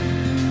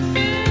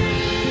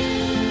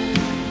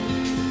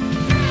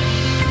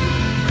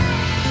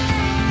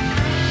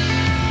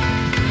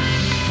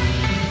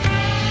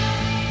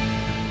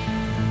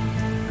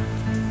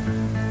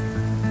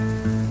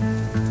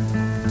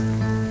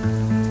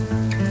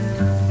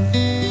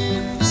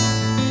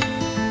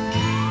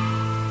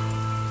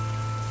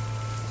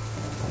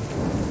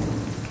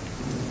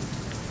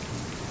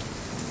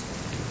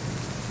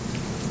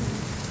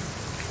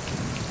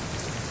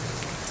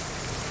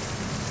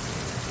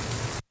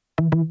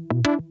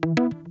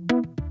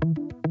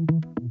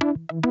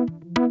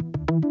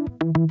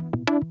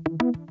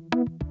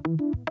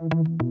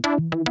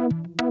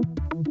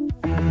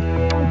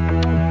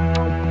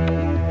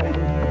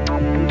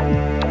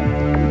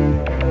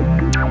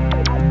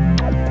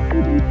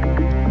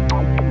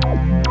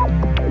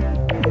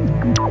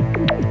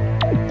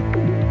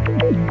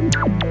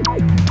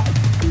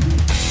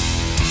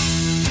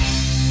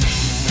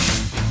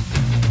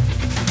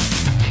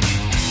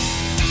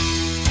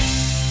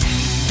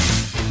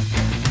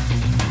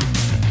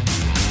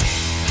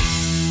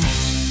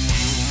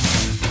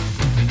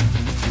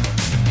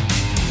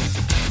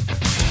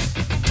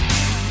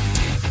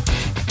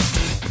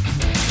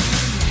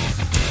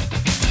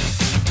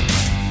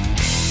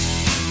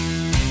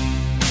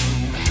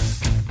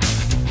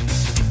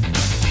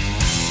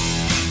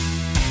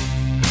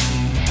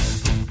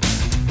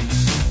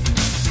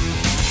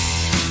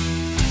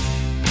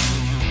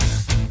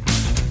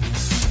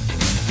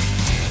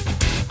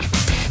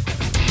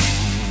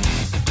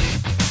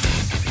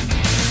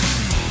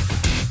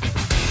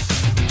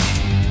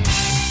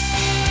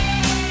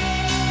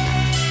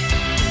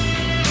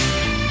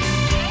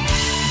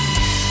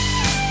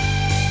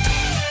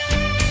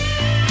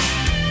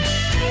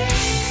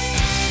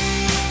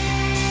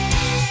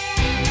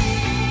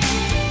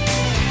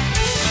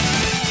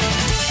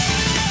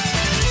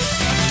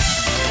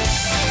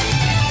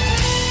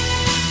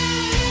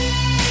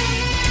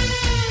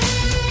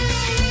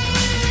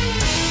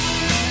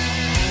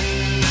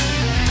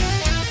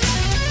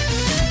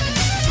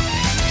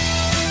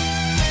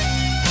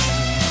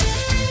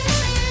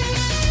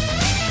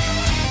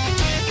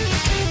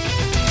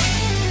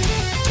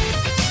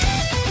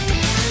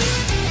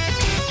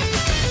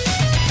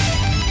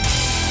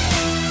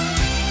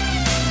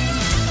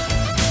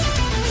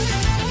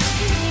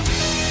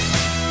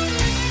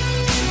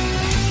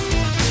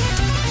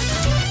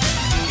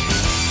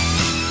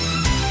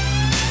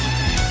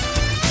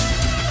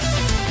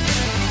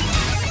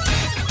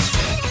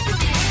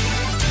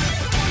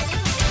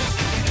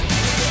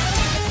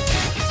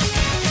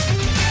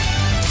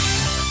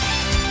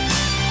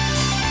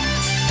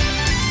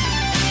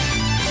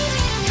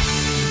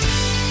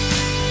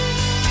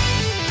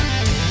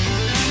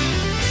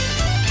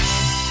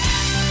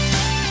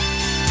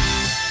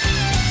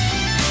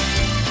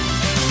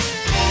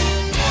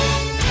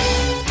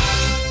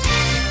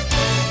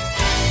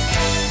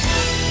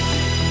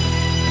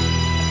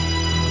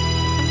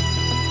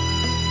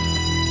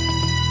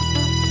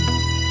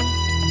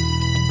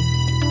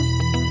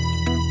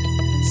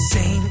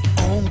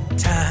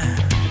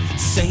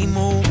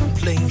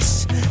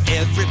 place.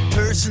 Every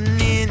person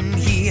in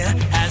here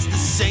has the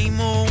same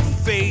old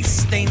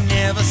face. They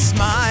never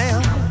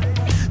smile,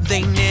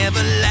 they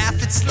never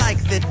laugh. It's like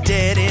they're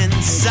dead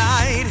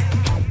inside.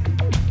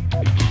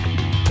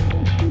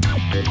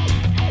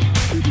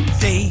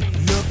 They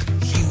look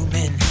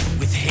human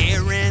with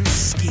hair and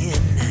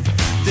skin.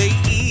 They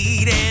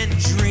eat and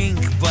drink,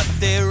 but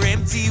they're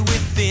empty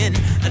within.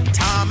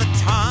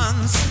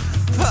 Automatons,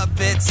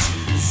 puppets,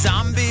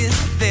 zombies,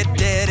 they're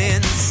dead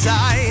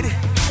inside.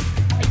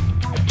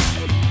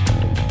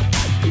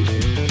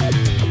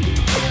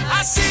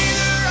 I see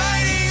the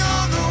writing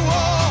on the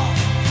wall.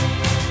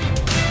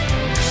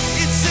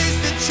 It says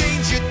to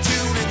change your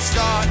tune and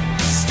start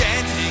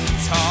standing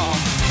tall.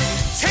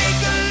 Take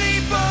a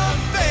leap of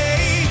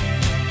faith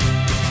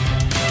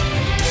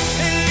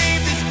and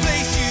leave this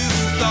place you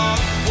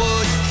thought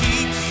would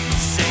keep you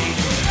safe.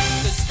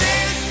 'Cause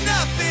there's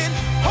nothing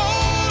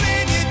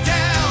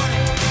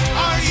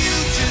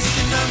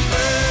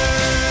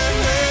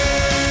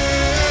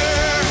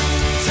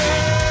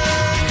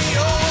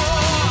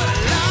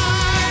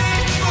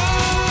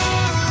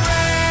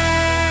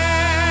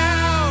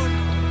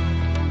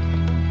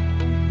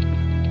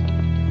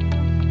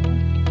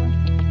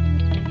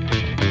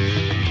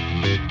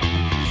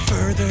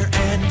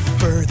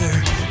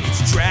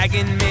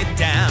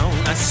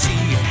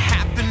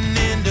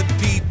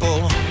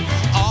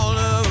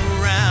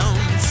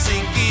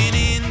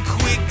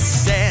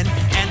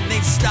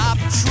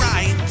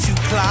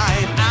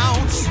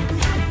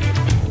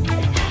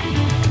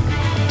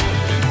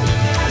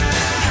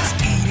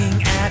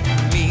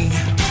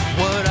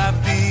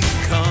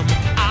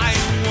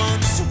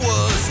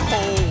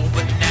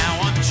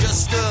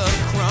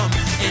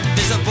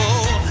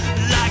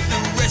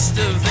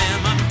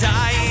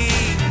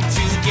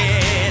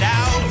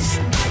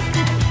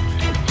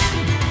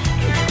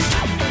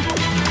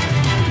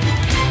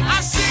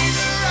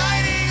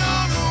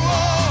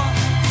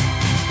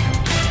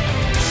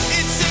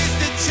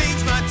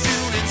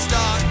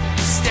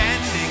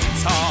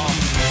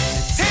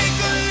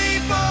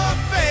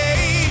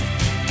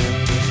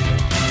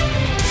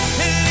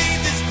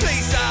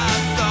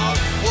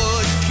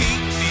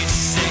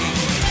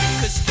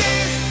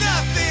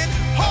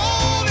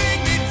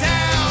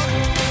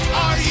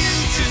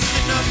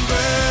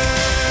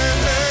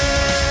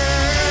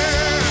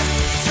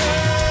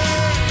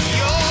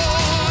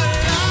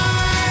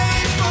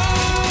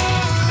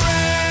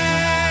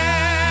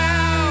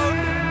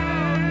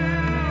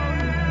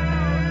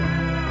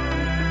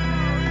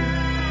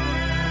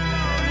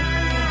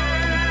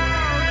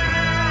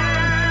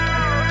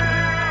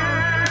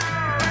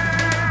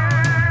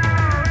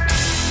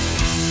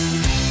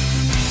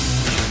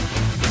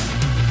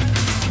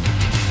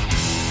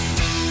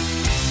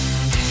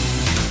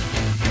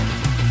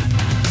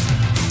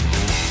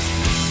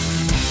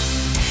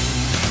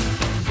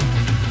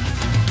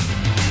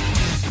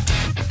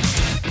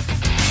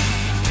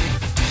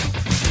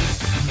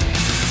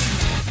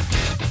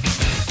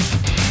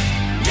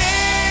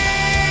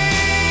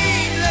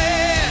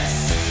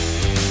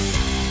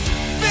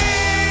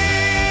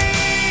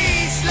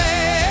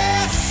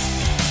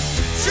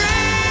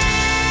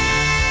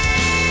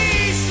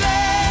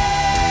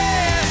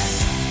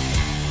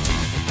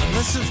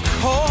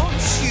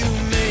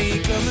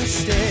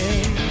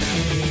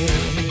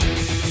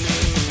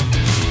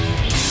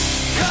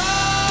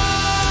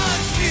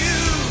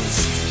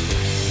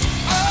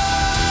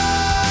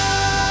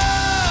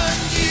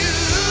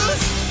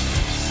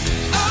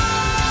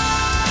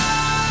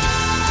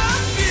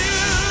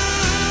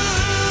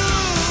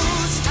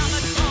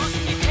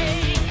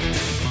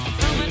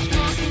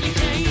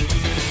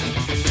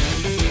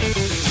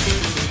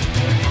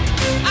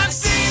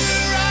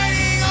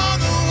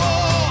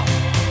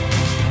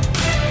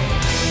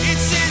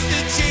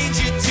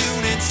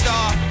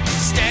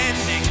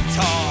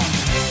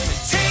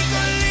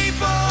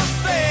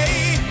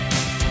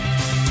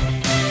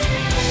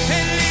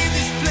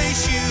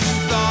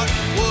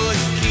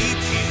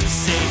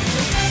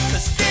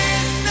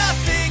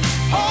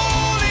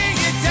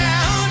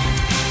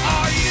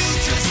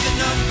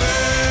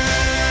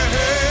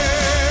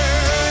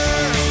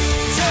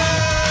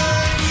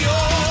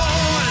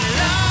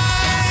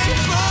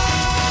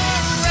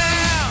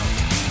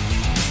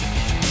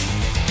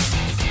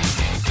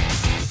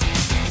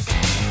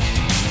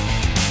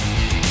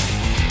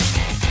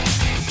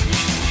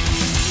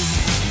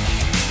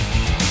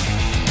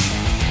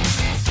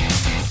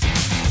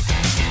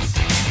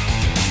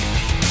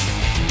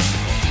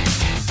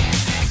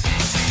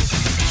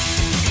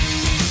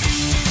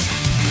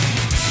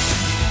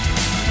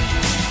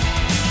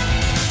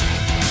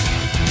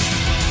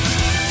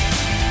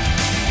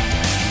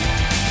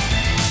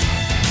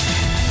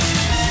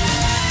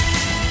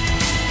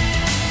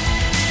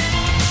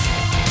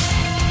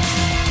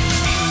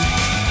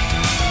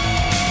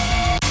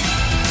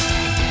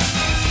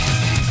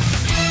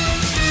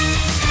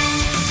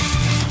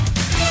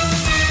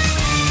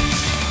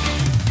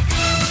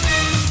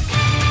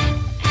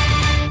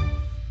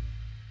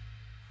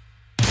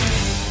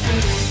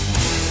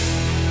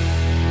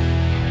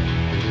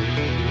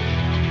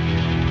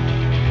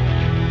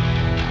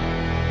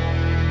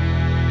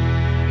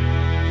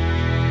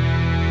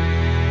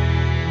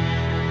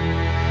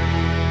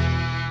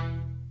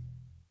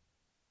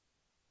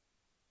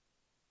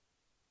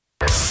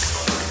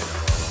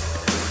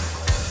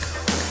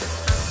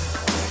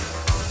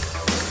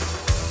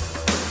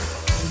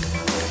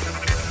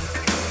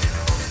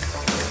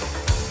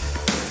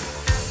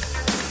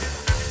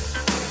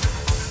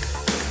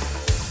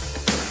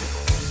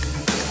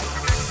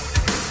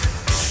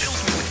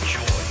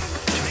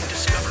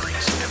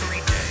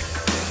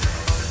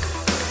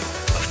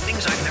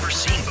never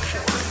seen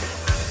before.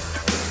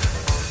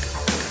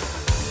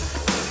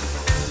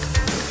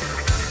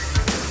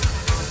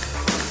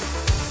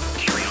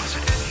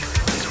 Curiosity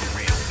is a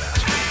real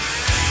bastard.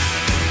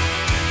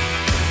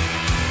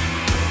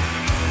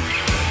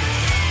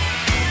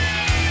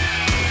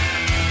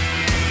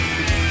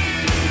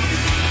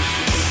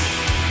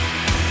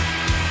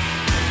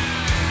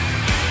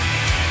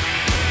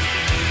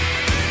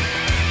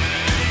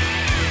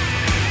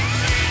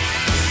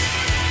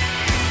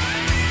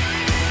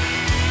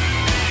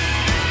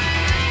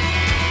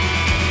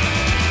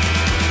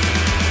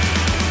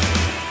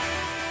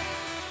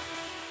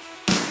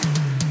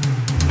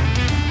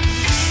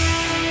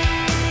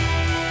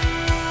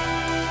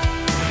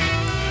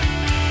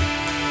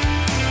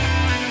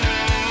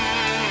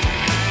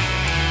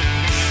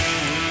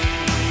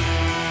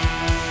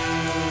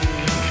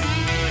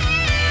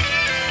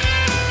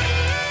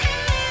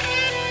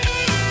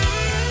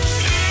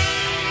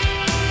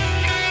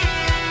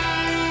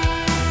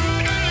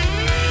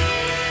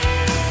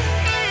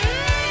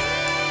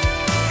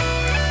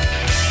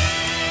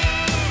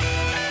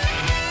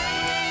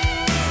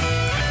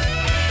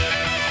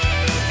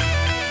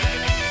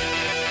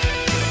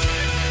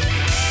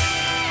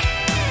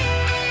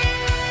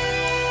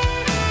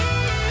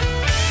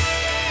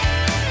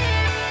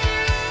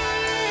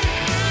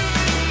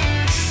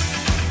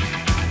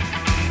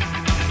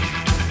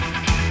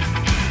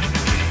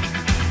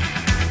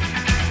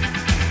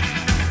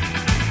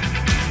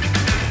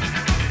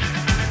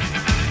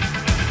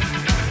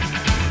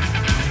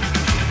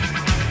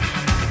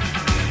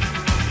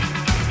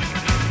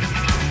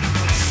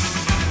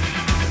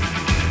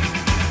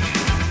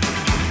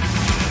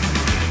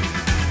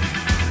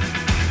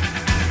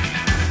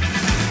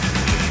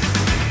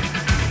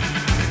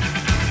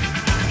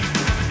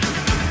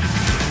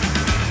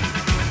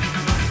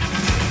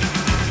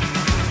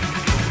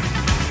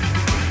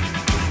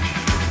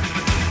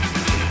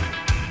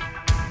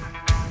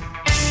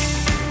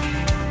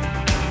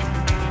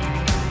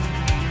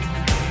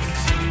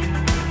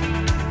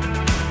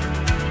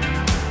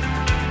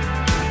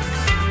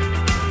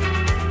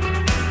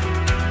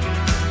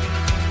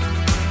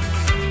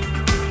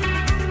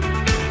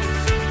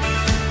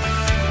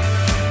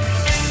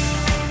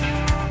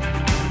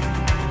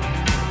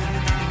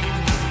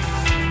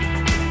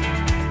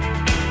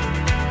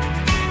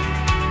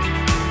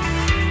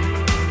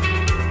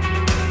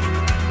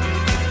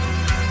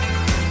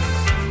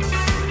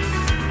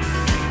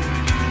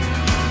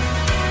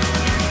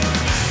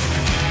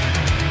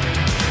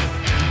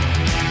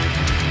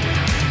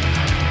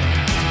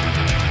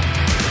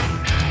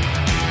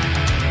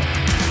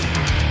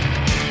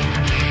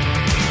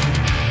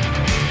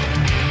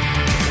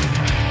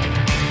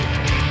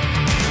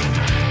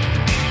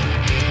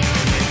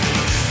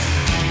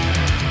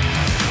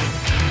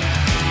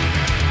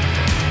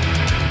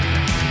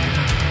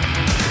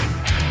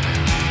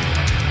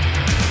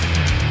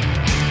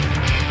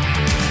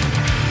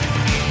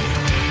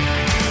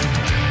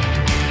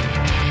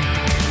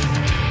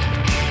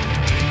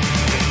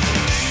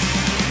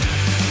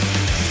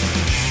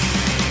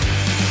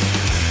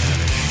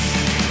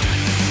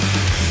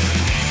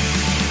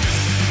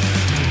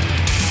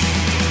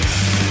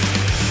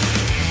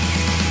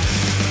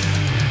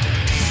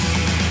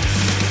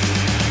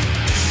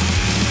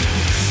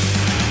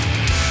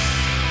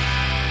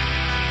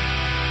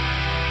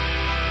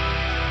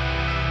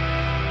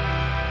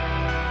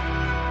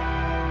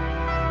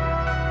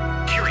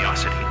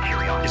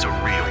 Is a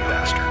real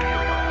bastard.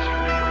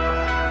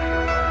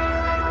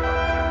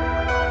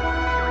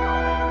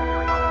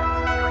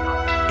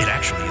 It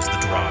actually is the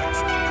drive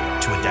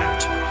to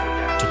adapt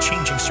to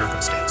changing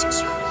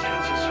circumstances.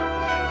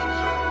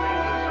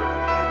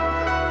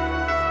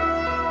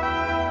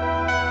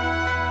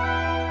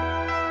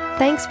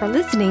 Thanks for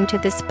listening to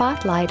the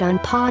Spotlight on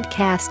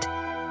podcast.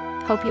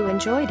 Hope you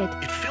enjoyed it.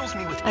 It fills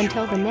me with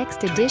Until joy the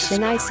next to make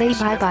edition, I say discoveries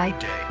bye-bye. every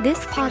day.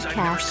 This Things I've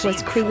never podcast was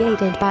seen before.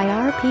 created by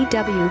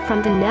RPW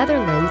from the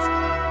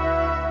Netherlands.